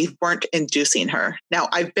and they weren't inducing her. Now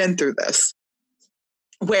I've been through this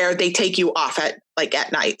where they take you off at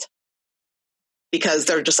night because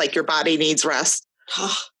they're just like, your body needs rest.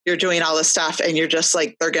 You're doing all this stuff and you're just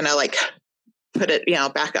like, they're going to put it,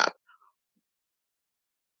 back up.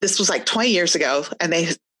 This was 20 years ago. And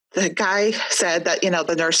the guy said that,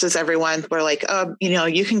 the nurses, everyone were like,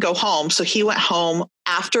 you can go home. So he went home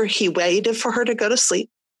after he waited for her to go to sleep,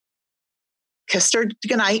 kissed her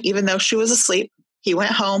goodnight, even though she was asleep. He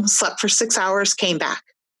went home, slept for 6 hours, came back.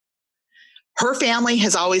 Her family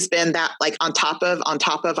has always been that on top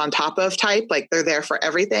of type, they're there for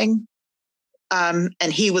everything. And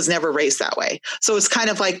he was never raised that way. So it's kind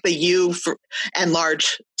of like the you and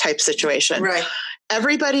large type situation. Right.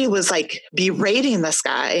 Everybody was berating this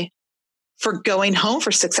guy for going home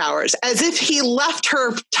for 6 hours as if he left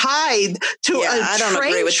her tied to a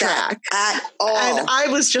train track at all. And I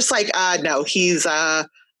was just like, no, he's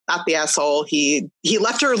not the asshole. He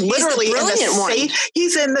left her literally in the safe.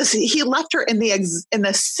 He left her in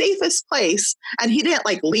the safest place, and he didn't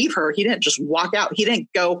leave her. He didn't just walk out. He didn't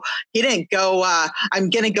go. I'm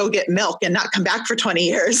going to go get milk and not come back for 20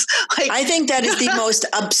 years. I think that is the most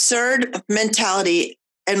absurd mentality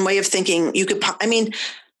and way of thinking you could.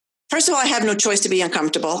 First of all, I have no choice to be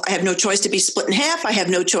uncomfortable. I have no choice to be split in half. I have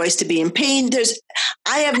no choice to be in pain.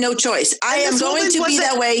 I have no choice. I am going to be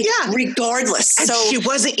that way regardless. And she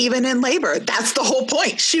wasn't even in labor. That's the whole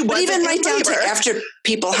point. She wasn't even right in down labor. to after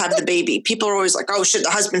people have the baby. People are always like, oh, should the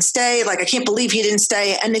husband stay? I can't believe he didn't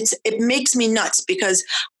stay. And it makes me nuts because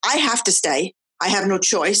I have to stay. I have no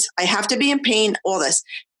choice. I have to be in pain, all this.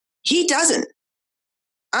 He doesn't.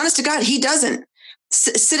 Honest to God, he doesn't.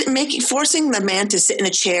 Forcing the man to sit in a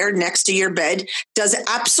chair next to your bed does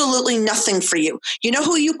absolutely nothing for you. You know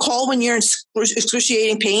who you call when you're in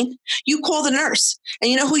excruciating pain? You call the nurse. And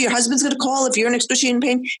you know who your husband's going to call if you're in excruciating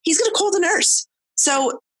pain? He's going to call the nurse.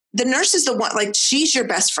 So the nurse is the one, she's your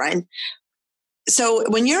best friend. So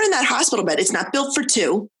when you're in that hospital bed, it's not built for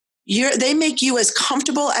two. They make you as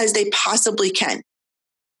comfortable as they possibly can.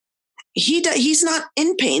 He's not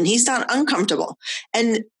in pain. He's not uncomfortable.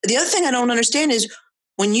 And the other thing I don't understand is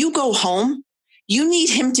when you go home, you need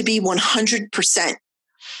him to be 100%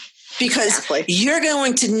 because you're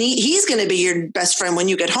going to he's going to be your best friend when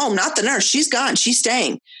you get home, not the nurse. She's gone. She's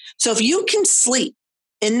staying. So if you can sleep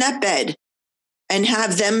in that bed and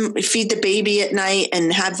have them feed the baby at night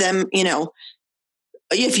and have them,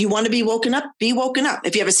 if you want to be woken up, be woken up.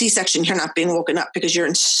 If you have a C-section, you're not being woken up because you're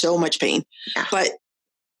in so much pain. Yeah. But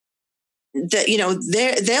that, you know,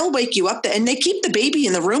 they'll wake you up and they keep the baby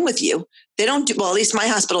in the room with you. They don't do, well, at least my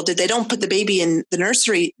hospital did. They don't put the baby in the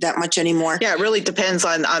nursery that much anymore. Yeah, it really depends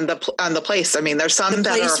on the place. I mean, there's some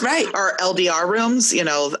that are LDR rooms, you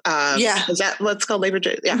know. Is that let's call labor?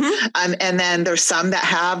 Yeah. Mm-hmm. And then there's some that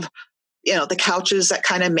have, you know, the couches that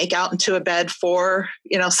kind of make out into a bed for,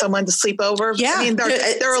 you know, someone to sleep over. Yeah. I mean,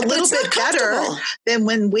 they're a little bit better than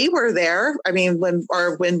when we were there. I mean,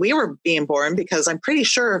 when we were being born, because I'm pretty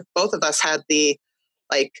sure both of us had the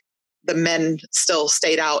men still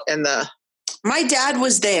stayed out in the. My dad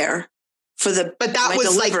was there for but that was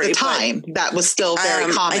delivery, like the time that was still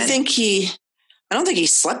very common. I don't think he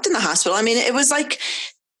slept in the hospital. I mean, it was like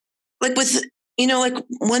with, you know, like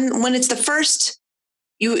when it's the first,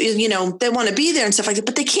 you know, they want to be there and stuff like that,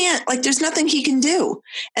 but they can't, like, there's nothing he can do.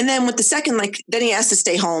 And then with the second, like, then he has to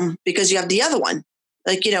stay home because you have the other one.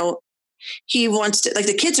 Like, you know, he wants to, like,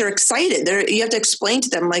 the kids are excited. You have to explain to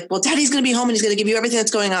them, like, well, daddy's going to be home and he's going to give you everything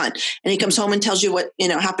that's going on. And he comes home and tells you what, you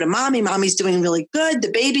know, happened to mommy. Mommy's doing really good.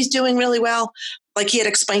 The baby's doing really well. Like, he had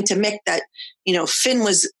explained to Mick that, you know, Finn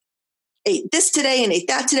ate this today and ate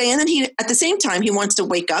that today. And then he, at the same time, he wants to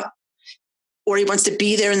wake up, or he wants to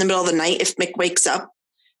be there in the middle of the night if Mick wakes up.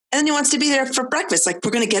 And then he wants to be there for breakfast. Like,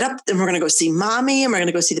 we're going to get up and we're going to go see mommy and we're going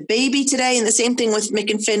to go see the baby today. And the same thing with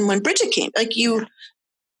Mick and Finn when Bridget came. Like, you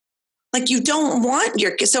don't want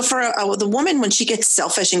your kids. So for the woman, when she gets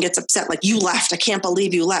selfish and gets upset, like, you left, I can't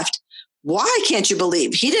believe you left. Why can't you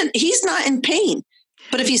believe? He's not in pain.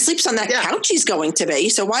 But if he sleeps on that couch, he's going to be.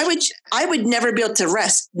 So I would never be able to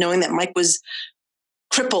rest knowing that Mike was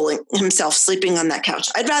crippling himself sleeping on that couch.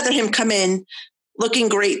 I'd rather him come in looking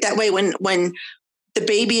great. That way, when the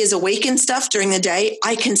baby is awake and stuff during the day,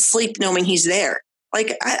 I can sleep knowing he's there.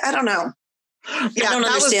 Like, I don't know. Yeah, I don't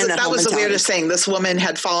understand that was the weirdest thing. This woman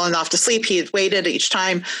had fallen off to sleep. He had waited each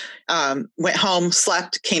time, went home,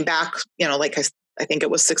 slept, came back, you know, like I think it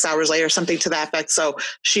was 6 hours later, something to that effect. So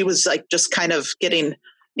she was like just kind of getting,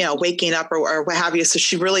 you know, waking up or what have you. So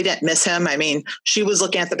she really didn't miss him. I mean, she was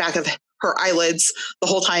looking at the back of her eyelids the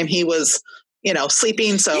whole time he was, you know,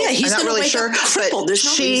 sleeping. So he's I'm not really sure, but there's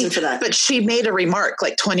no reason for that. But she made a remark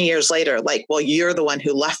like 20 years later, like, well, you're the one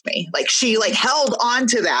who left me. Like, she like held on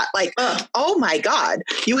to that. Like, oh my God,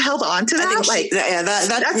 you held on to that. Like,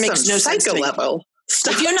 that makes no sense to me. Level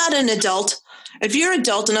stuff. If you're not an adult, if you're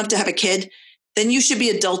adult enough to have a kid, then you should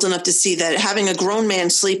be adult enough to see that having a grown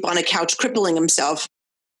man sleep on a couch, crippling himself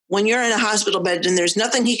when you're in a hospital bed and there's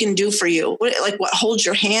nothing he can do for you. What holds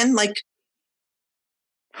your hand? Like,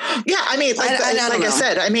 yeah, I mean, I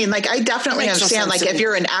said, I mean, like, I definitely understand, like, if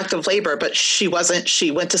you're in active labor, but she wasn't, she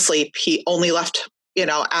went to sleep. He only left, you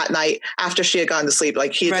know, at night after she had gone to sleep.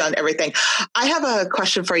 Like, he had done everything. I have a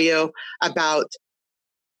question for you about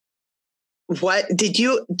did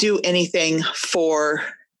you do anything for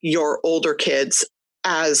your older kids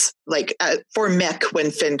as like for Mick when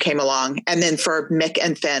Finn came along, and then for Mick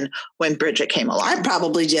and Finn when Bridget came along? I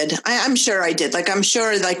probably did. I'm sure I did. Like, I'm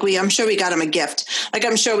sure we got him a gift. Like,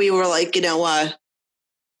 I'm sure we were like, you know, like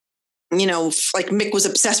Mick was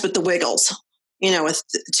obsessed with the Wiggles, you know, with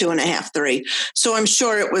 2.5, 3. So I'm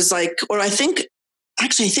sure it was like, or I think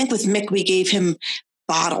with Mick, we gave him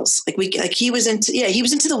bottles. He was into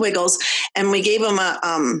the Wiggles, and we gave him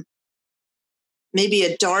maybe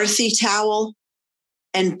a Dorothy towel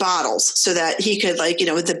and bottles, so that he could, like, you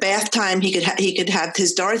know, with the bath time, he could have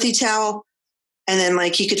his Dorothy towel, and then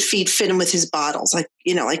like he could feed Finn with his bottles. Like,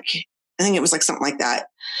 you know, like, I think it was like something like that.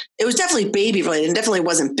 It was definitely baby related and definitely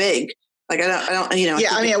wasn't big. Like, I don't, you know. Yeah.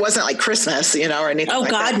 I mean, it wasn't like Christmas, you know, or anything. Oh,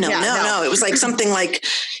 like God, that. No. It was like something like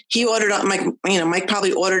he ordered on Mike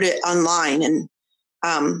probably ordered it online, and,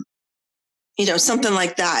 you know, something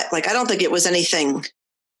like that. Like, I don't think it was anything.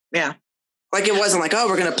 Yeah. Like, it wasn't like, oh,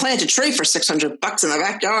 we're going to plant a tree for $600 in the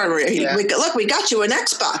backyard. Look, we got you an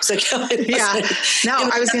Xbox. Like, I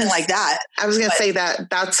was going to like that. I was going to say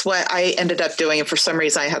that's what I ended up doing. And for some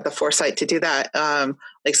reason I had the foresight to do that.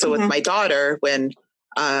 With my daughter, when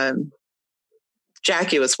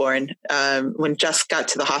Jackie was born, when Jess got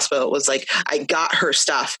to the hospital, it was like, I got her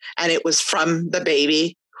stuff and it was from the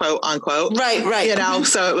baby, quote unquote. Right. You know,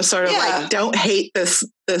 so it was sort of like, don't hate this,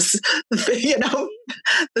 you know,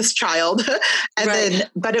 this child. And then,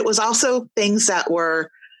 but it was also things that were,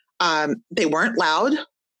 they weren't loud.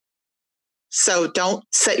 So don't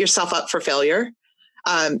set yourself up for failure.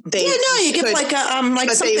 They you get like a like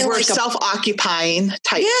but something they were like self-occupying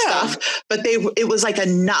type stuff. But it was like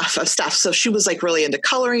enough of stuff. So she was like really into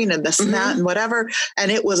coloring and this and that and whatever.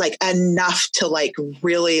 And it was like enough to like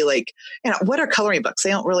really like, what are coloring books? They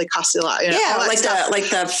don't really cost a lot. Like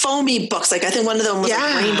the foamy books. Like I think one of them was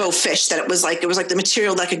like rainbow fish. That it was like the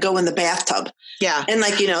material that could go in the bathtub. Yeah, and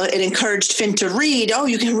like it encouraged Finn to read. Oh,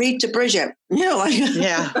 you can read to Bridget. Like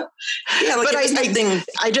yeah. Like but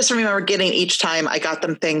I just remember getting each time I got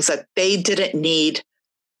them things that they didn't need.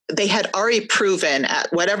 They had already proven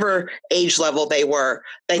at whatever age level they were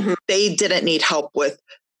that they didn't need help with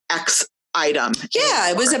X item. Yeah,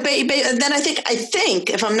 it was a baby. And then I think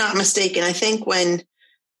if I'm not mistaken, I think when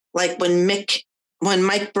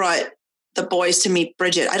Mike brought the boys to meet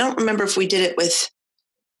Bridget, I don't remember if we did it with.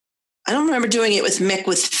 I don't remember doing it with Mick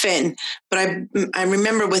with Finn, but I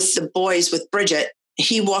remember with the boys with Bridget,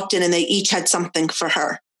 he walked in and they each had something for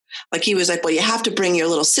her. Like he was like, well, you have to bring your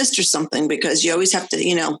little sister something because you always have to,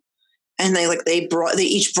 and they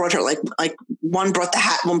each brought her like one brought the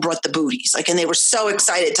hat, one brought the booties. Like, and they were so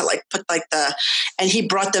excited to like put like and he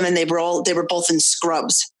brought them and they were both in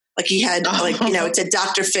scrubs. Like he had it said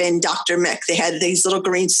Dr. Finn, Dr. Mick. They had these little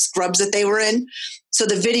green scrubs that they were in. So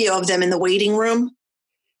the video of them in the waiting room,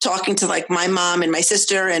 talking to like my mom and my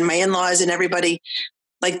sister and my in-laws and everybody,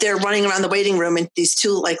 like they're running around the waiting room in these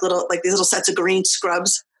two these little sets of green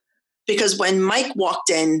scrubs. Because when Mike walked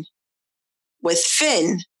in with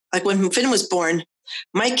Finn, like when Finn was born,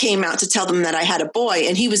 Mike came out to tell them that I had a boy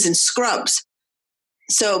and he was in scrubs.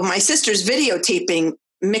 So my sister's videotaping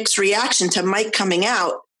Mick's reaction to Mike coming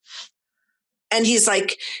out. And he's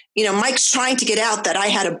like, Mike's trying to get out that I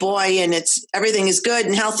had a boy and everything is good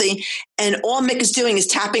and healthy. And all Mick is doing is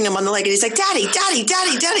tapping him on the leg. And he's like, Daddy, Daddy,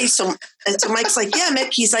 Daddy, Daddy. So Mike's like, yeah,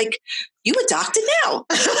 Mick. He's like, you a doctor now?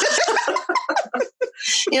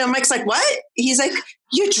 Mike's like, what? He's like,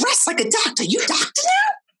 you're dressed like a doctor. You doctor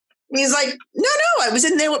now? And he's like, no, I was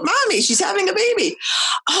in there with mommy. She's having a baby.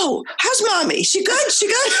 Oh, how's mommy? She good? She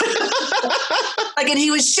good? And he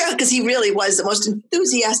was shocked because he really was the most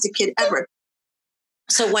enthusiastic kid ever.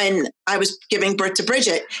 So when I was giving birth to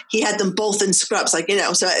Bridget, he had them both in scrubs, so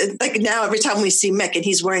like now every time we see Mick and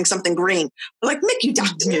he's wearing something green, we're like, Mick, you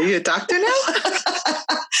doctor now? You a doctor now?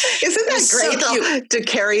 Isn't that great so to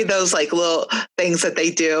carry those like little things that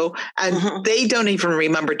they do and they don't even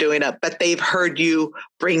remember doing it, but they've heard you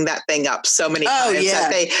bring that thing up so many times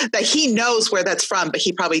that he knows where that's from, but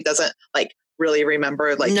he probably doesn't like really remember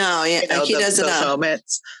he doesn't those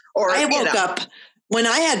moments. Or I woke up when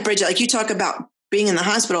I had Bridget, like you talk about being in the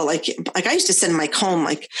hospital, like I used to send Mike home.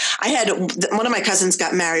 Like I had one of my cousins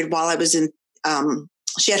got married while I was in,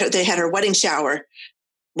 they had her wedding shower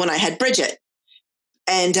when I had Bridget.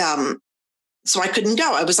 And so I couldn't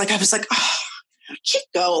go. I was like, oh, I can't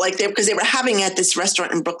go because they were having at this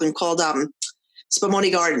restaurant in Brooklyn called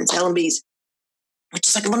Spumoni Gardens, L&B's, which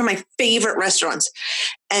is like one of my favorite restaurants.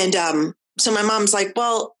 And so my mom's like,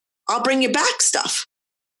 well, I'll bring you back stuff.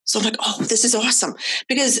 So I'm like, oh, this is awesome.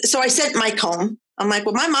 So I sent Mike home. I'm like,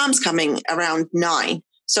 well, my mom's coming around 9.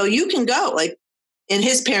 So you can go. And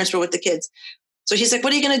his parents were with the kids. So he's like,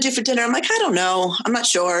 what are you going to do for dinner? I'm like, I don't know. I'm not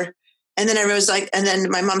sure. And then and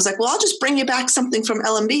then my mom's like, well, I'll just bring you back something from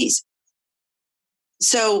L&B's.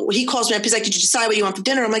 So he calls me up. He's like, did you decide what you want for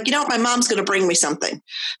dinner? I'm like, you know what? My mom's going to bring me something.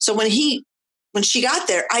 So when she got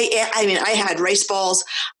there, I had rice balls.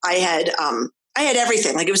 I had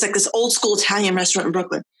everything. Like it was like this old school Italian restaurant in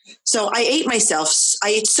Brooklyn. So I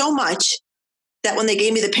ate so much that when they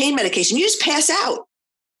gave me the pain medication, you just pass out.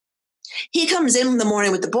 He comes in the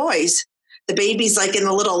morning with the boys. The baby's like in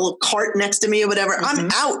the little cart next to me or whatever. I'm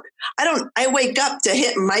out. I wake up to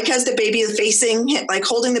him. Mike has the baby facing him, like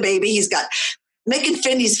holding the baby. He's got Mick and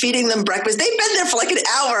Finn. He's feeding them breakfast. They've been there for like an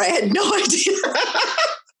hour. I had no idea.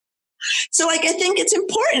 So I think it's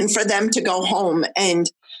important for them to go home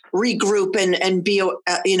and regroup and be,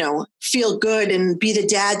 feel good and be the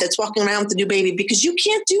dad that's walking around with the new baby, because you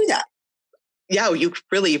can't do that. Yeah, you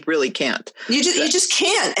really, really can't. You just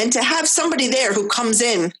can't. And to have somebody there who comes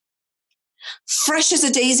in fresh as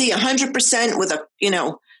a daisy, 100% with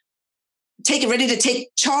ready to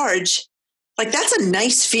take charge. Like that's a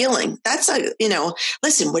nice feeling. That's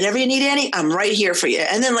listen, whatever you need, Annie, I'm right here for you.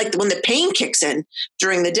 And then like when the pain kicks in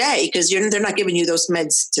during the day, because they're not giving you those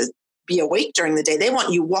meds to be awake during the day. They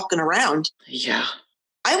want you walking around. Yeah.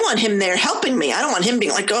 I want him there helping me. I don't want him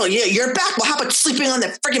being like, oh yeah, you're back. Well, how about sleeping on the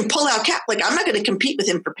freaking pull-out couch? Like I'm not going to compete with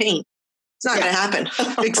him for pain. It's not going to happen.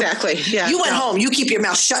 Exactly. Yeah. You went home. You keep your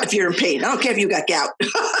mouth shut if you're in pain. I don't care if you got gout.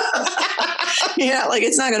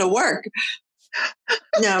 It's not going to work.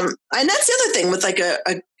 No, and that's the other thing with like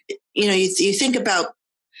you think about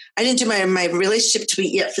I didn't do my relationship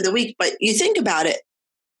tweet yet for the week, but you think about it.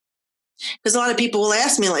 Because a lot of people will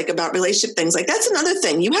ask me like about relationship things. Like that's another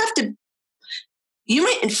thing. You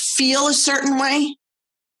might feel a certain way,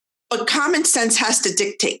 but common sense has to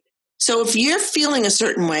dictate. So if you're feeling a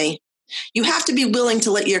certain way, you have to be willing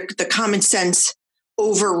to let the common sense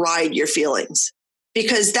override your feelings,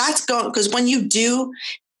 because because when you do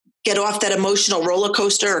get off that emotional roller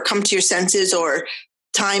coaster or come to your senses, or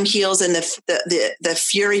time heals and the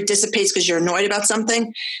fury dissipates because you're annoyed about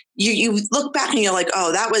something, you look back and you're like,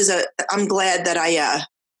 oh, I'm glad that I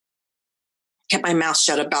kept my mouth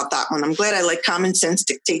shut about that one. I'm glad I let common sense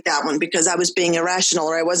dictate that one, because I was being irrational,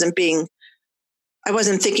 or I wasn't thinking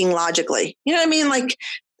logically. You know what I mean? Like,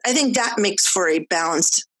 I think that makes for a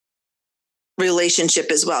balanced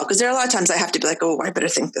relationship as well. Because there are a lot of times I have to be like, oh, I better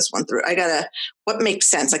think this one through. What makes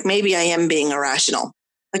sense? Like maybe I am being irrational.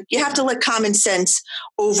 Like you have to let common sense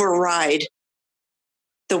override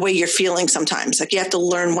the way you're feeling sometimes. Like you have to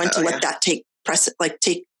learn when to let that take front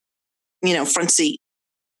seat.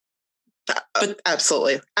 But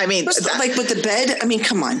absolutely. I mean, like with the bed, I mean,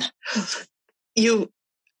 come on. You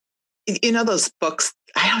know, those books,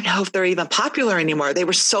 I don't know if they're even popular anymore. They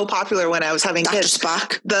were so popular when I was having kids.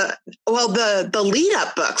 Spock. The lead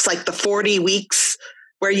up books, like the 40 weeks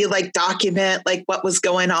where you like document like what was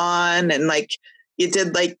going on, and like you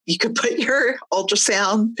could put your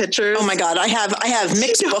ultrasound pictures. Oh my God. I have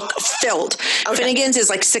mixed book filled. Okay. Finnegan's is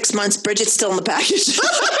like 6 months. Bridget's still in the package.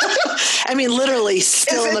 I mean, literally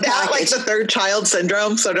still in the package. Like the third child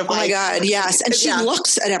syndrome sort of. Oh my God. Yes. And she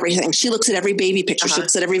looks at everything. She looks at every baby picture. She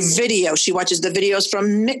looks at every video. She watches the videos from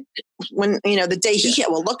Mick when, the day he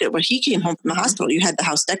came. Well, look at when he came home from the hospital, you had the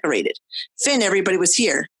house decorated. Finn, everybody was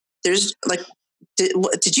here. There's like,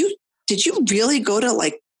 did you really go to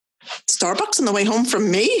like Starbucks on the way home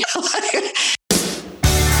from me?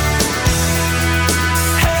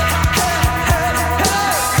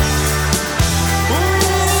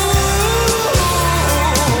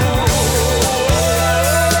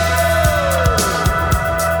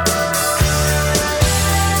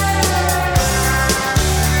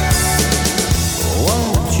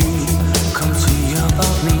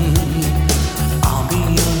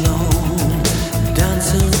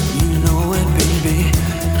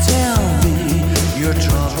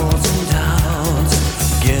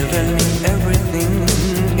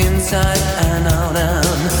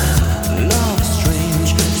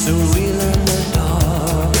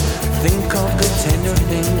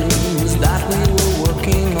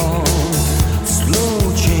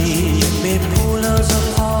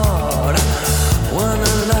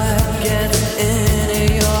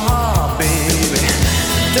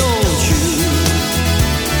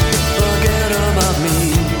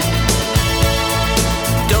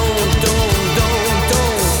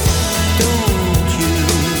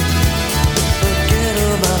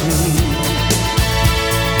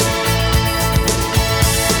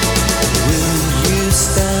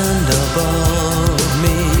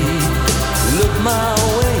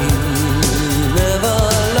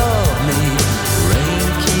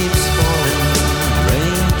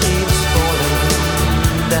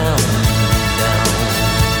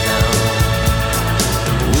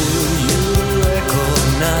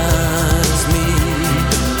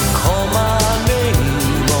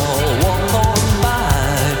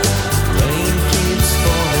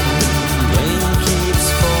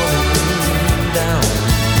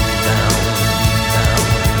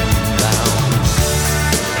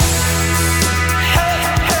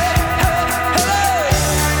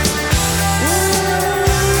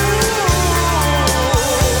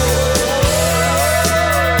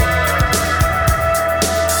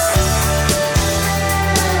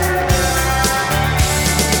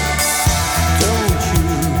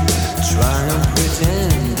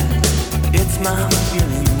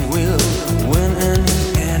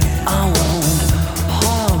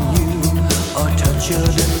 your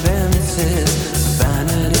defenses.